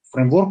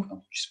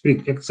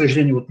 Spring. Я, к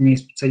сожалению, вот не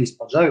специалист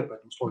по Java,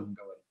 поэтому сложно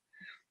говорить.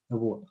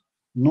 Вот.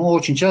 Но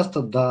очень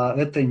часто, да,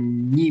 это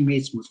не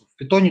имеет смысла.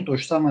 В Python то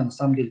же самое на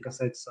самом деле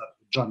касается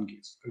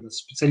Django. Когда с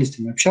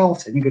специалистами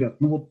общался, они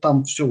говорят, ну вот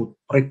там все вот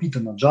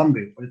пропитано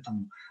Django,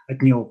 поэтому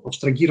от него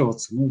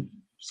абстрагироваться, ну,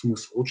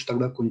 смысл. Лучше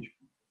тогда какой-нибудь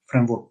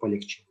фреймворк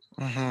полегче.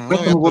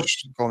 Поэтому ну, я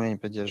тоже вполне не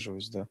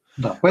поддерживаюсь, да.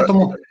 Да,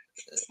 поэтому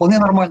вполне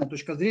нормальная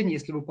точка зрения.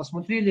 Если вы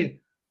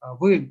посмотрели,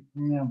 вы,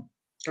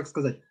 как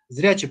сказать,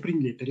 зряче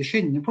приняли это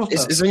решение. Не просто...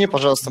 Извини,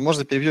 пожалуйста,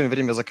 можно перебью,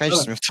 время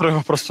заканчивается. Да. У меня второй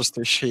вопрос просто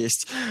еще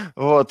есть.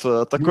 Вот,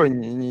 такой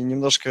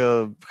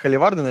немножко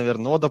холиварный,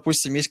 наверное. Но,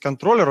 допустим, есть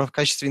контроллер, он в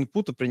качестве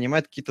инпута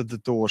принимает какие-то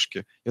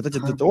ДТОшки. И вот эти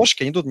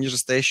ДТОшки, они идут в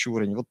нижестоящий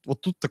уровень.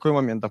 Вот тут такой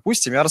момент.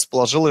 Допустим, я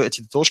расположил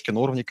эти ДТОшки на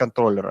уровне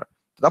контроллера.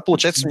 Тогда,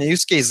 получается, у меня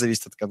use case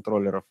зависит от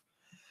контроллеров.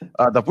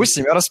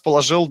 Допустим, я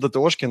расположил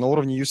ДТОшки на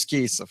уровне use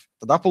cases.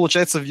 Тогда,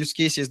 получается, в use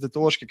case есть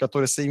ДТОшки,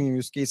 которые самим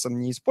use case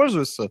не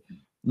используются,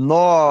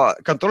 но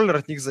контроллер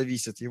от них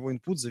зависит, его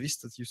input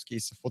зависит от use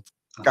cases. Вот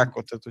как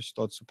вот эту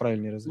ситуацию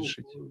правильнее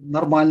разрешить?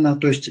 Нормально.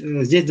 То есть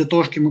здесь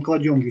ДТОшки мы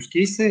кладем use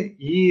cases,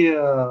 и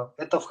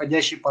это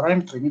входящие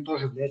параметры, они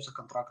тоже являются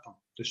контрактом.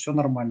 То есть все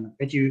нормально.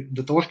 Эти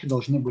ДТОшки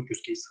должны быть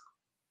use cases.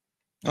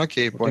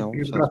 Окей, вот понял.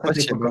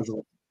 Спасибо.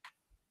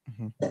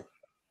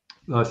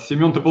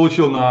 Семен, ты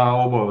получил на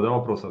оба, да,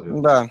 вопросы?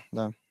 Да.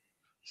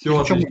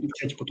 Все,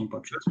 потом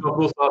пообщаться.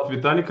 Вопрос от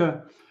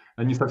Виталика.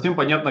 Не совсем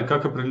понятно,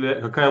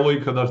 какая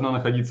логика должна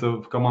находиться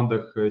в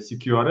командах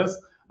CQRS,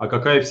 а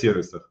какая в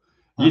сервисах.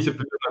 Есть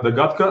определенная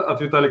догадка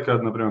от Виталика,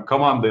 например,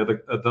 команды –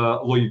 это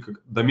логика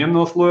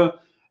доменного слоя,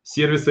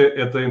 сервисы –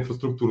 это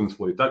инфраструктурный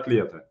слой. Так ли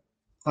это?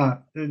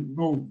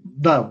 Ну,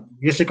 да,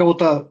 если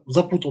кого-то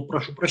запутал,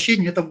 прошу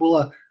прощения, это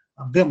было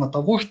демо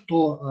того,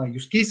 что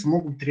use cases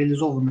могут быть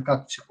реализованы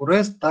как в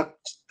CQRS,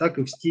 так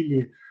и в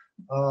стиле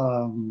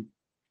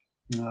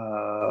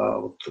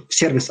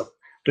сервисов.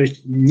 То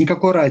есть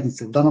никакой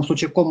разницы. В данном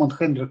случае command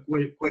handler,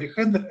 query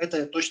handler –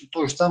 это точно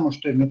то же самое,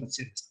 что и метод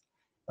сервиса.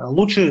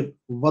 Лучше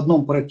в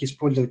одном проекте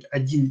использовать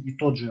один и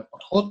тот же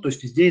подход, то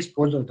есть везде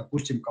использовать,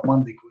 допустим,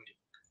 команды и query.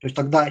 То есть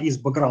тогда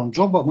из background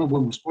джоба мы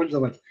будем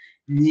использовать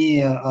не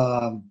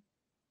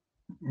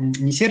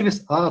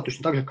сервис, а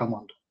точно так же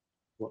команду.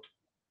 Вот.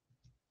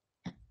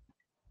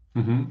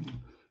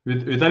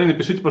 Виталий,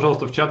 напишите,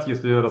 пожалуйста, в чат,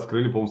 если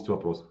раскрыли полностью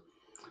вопрос.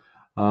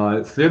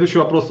 Следующий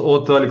вопрос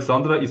от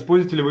Александра.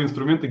 Используете ли вы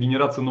инструменты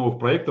генерации новых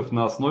проектов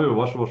на основе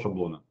вашего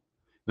шаблона?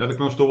 Я так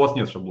понимаю, что у вас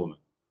нет шаблона.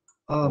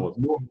 Вот.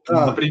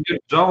 Да. Например,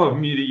 в Java в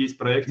мире есть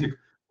проектик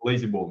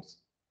Lazy Bones.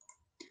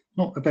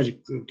 Ну, опять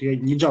же, я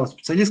не Java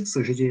специалист, к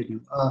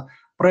сожалению.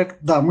 проект,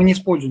 да, мы не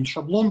используем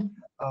шаблон.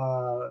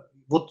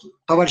 Вот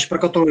товарищ, про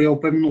которого я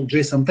упомянул,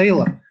 Джейсон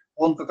Тейлор,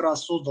 он как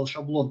раз создал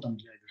шаблон там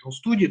для Visual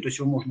Studio, то есть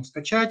его можно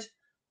скачать,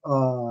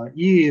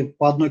 и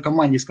по одной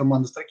команде из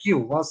команды строки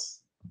у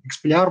вас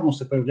эксплиармус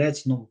и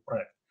появляется новый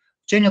проект.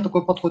 Чем мне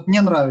такой подход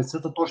не нравится,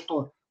 это то,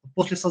 что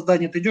после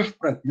создания ты идешь в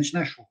проект,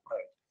 начинаешь его в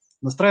проект,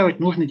 настраивать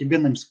нужные тебе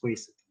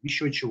namespace,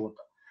 еще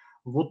чего-то.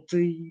 Вот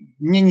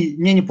мне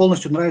не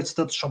полностью нравится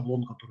этот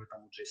шаблон, который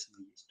там у Джейсона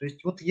есть. То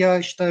есть вот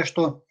я считаю,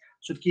 что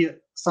все-таки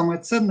самое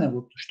ценное,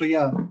 вот, что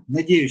я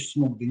надеюсь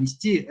смог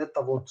донести,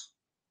 это вот,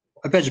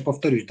 опять же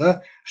повторюсь,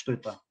 да, что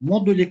это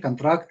модули,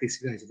 контракты и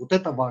связи. Вот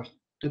это важно,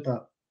 вот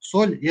это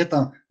соль, и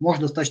это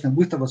можно достаточно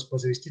быстро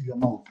воспроизвести для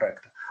нового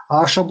проекта.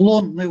 А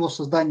шаблон, ну, его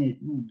создание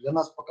для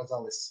нас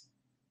показалось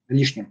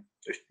лишним.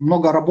 То есть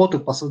много работы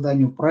по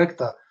созданию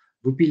проекта,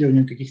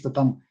 выпиливанию каких-то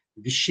там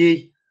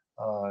вещей,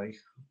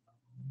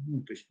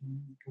 то есть,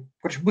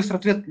 короче, быстрый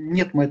ответ –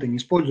 нет, мы это не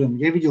используем.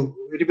 Я видел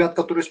ребят,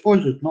 которые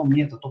используют, но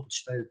мне этот опыт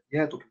считаю,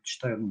 я этот опыт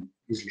считаю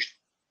излишним.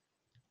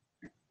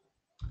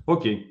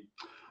 Окей.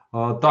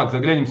 Так,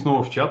 заглянем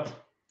снова в чат.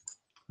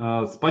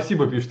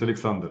 Спасибо, пишет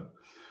Александр.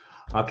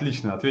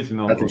 Отлично, ответили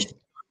на вопрос. Отлично.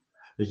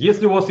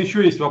 Если у вас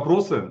еще есть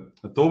вопросы,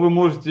 то вы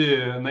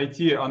можете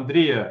найти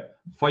Андрея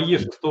в фойе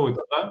 6-го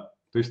этажа.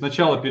 То есть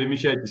сначала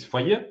перемещайтесь в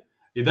фойе,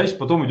 и дальше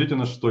потом идете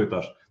на 6-й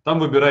этаж. Там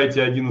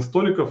выбираете один из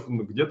столиков,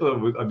 где-то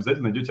вы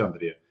обязательно найдете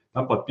Андрея.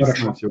 Там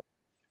подписано все.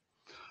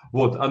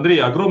 Вот, Андрей,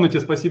 огромное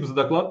тебе спасибо за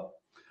доклад.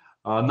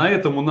 На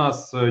этом у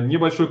нас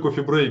небольшой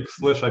кофе-брейк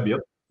 /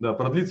 обед. Да,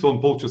 продлится он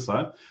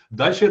полчаса.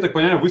 Дальше, я так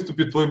понимаю,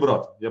 выступит твой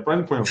брат. Я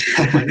правильно понял?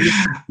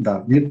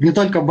 Да, не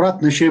только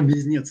брат, но еще и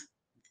близнец.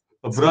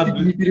 Брат...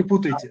 Не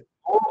перепутайте.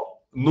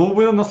 Ну,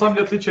 вы на самом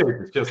деле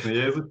отличаетесь, честно.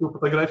 Я изучил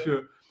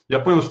фотографию,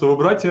 я понял, что вы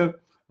братья.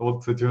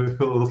 Вот, кстати,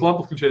 Руслан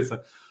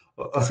подключается.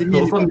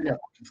 Руслан,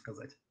 можно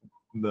сказать.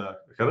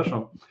 Да,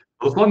 хорошо.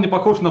 Руслан не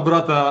похож на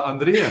брата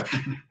Андрея,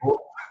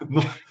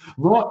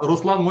 но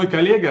Руслан мой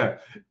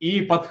коллега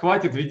и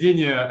подхватит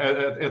ведение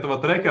этого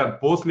трека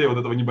после вот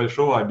этого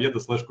небольшого обеда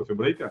 /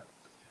 кофе-брейка.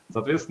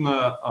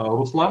 Соответственно,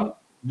 Руслан,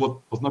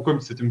 вот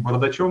познакомьтесь с этим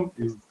бородачом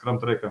из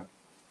крам-трека.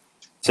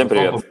 Всем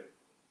привет.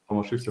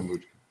 Помаши всем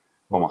ручкой.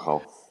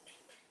 Помахал.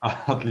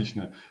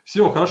 Отлично.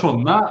 Все, хорошо.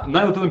 На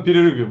вот этом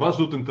перерыве вас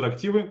ждут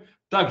интерактивы.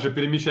 Также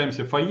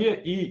перемещаемся в фойе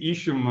и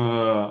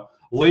ищем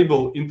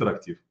лейбл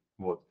интерактив.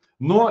 Вот.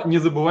 Но не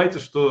забывайте,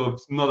 что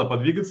надо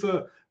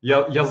подвигаться.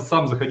 Я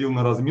сам заходил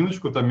на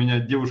разминочку, там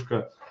меня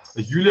девушка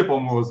Юлия,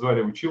 по-моему,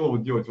 звали, учила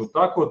вот делать вот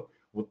так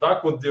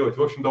вот делать.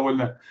 В общем,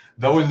 довольно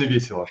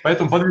весело.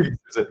 Поэтому подвигайтесь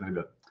обязательно,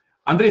 ребят.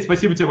 Андрей,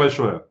 спасибо тебе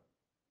большое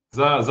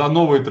за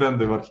новые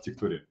тренды в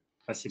архитектуре.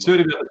 Спасибо. Все,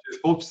 ребята, через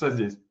полчаса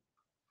здесь.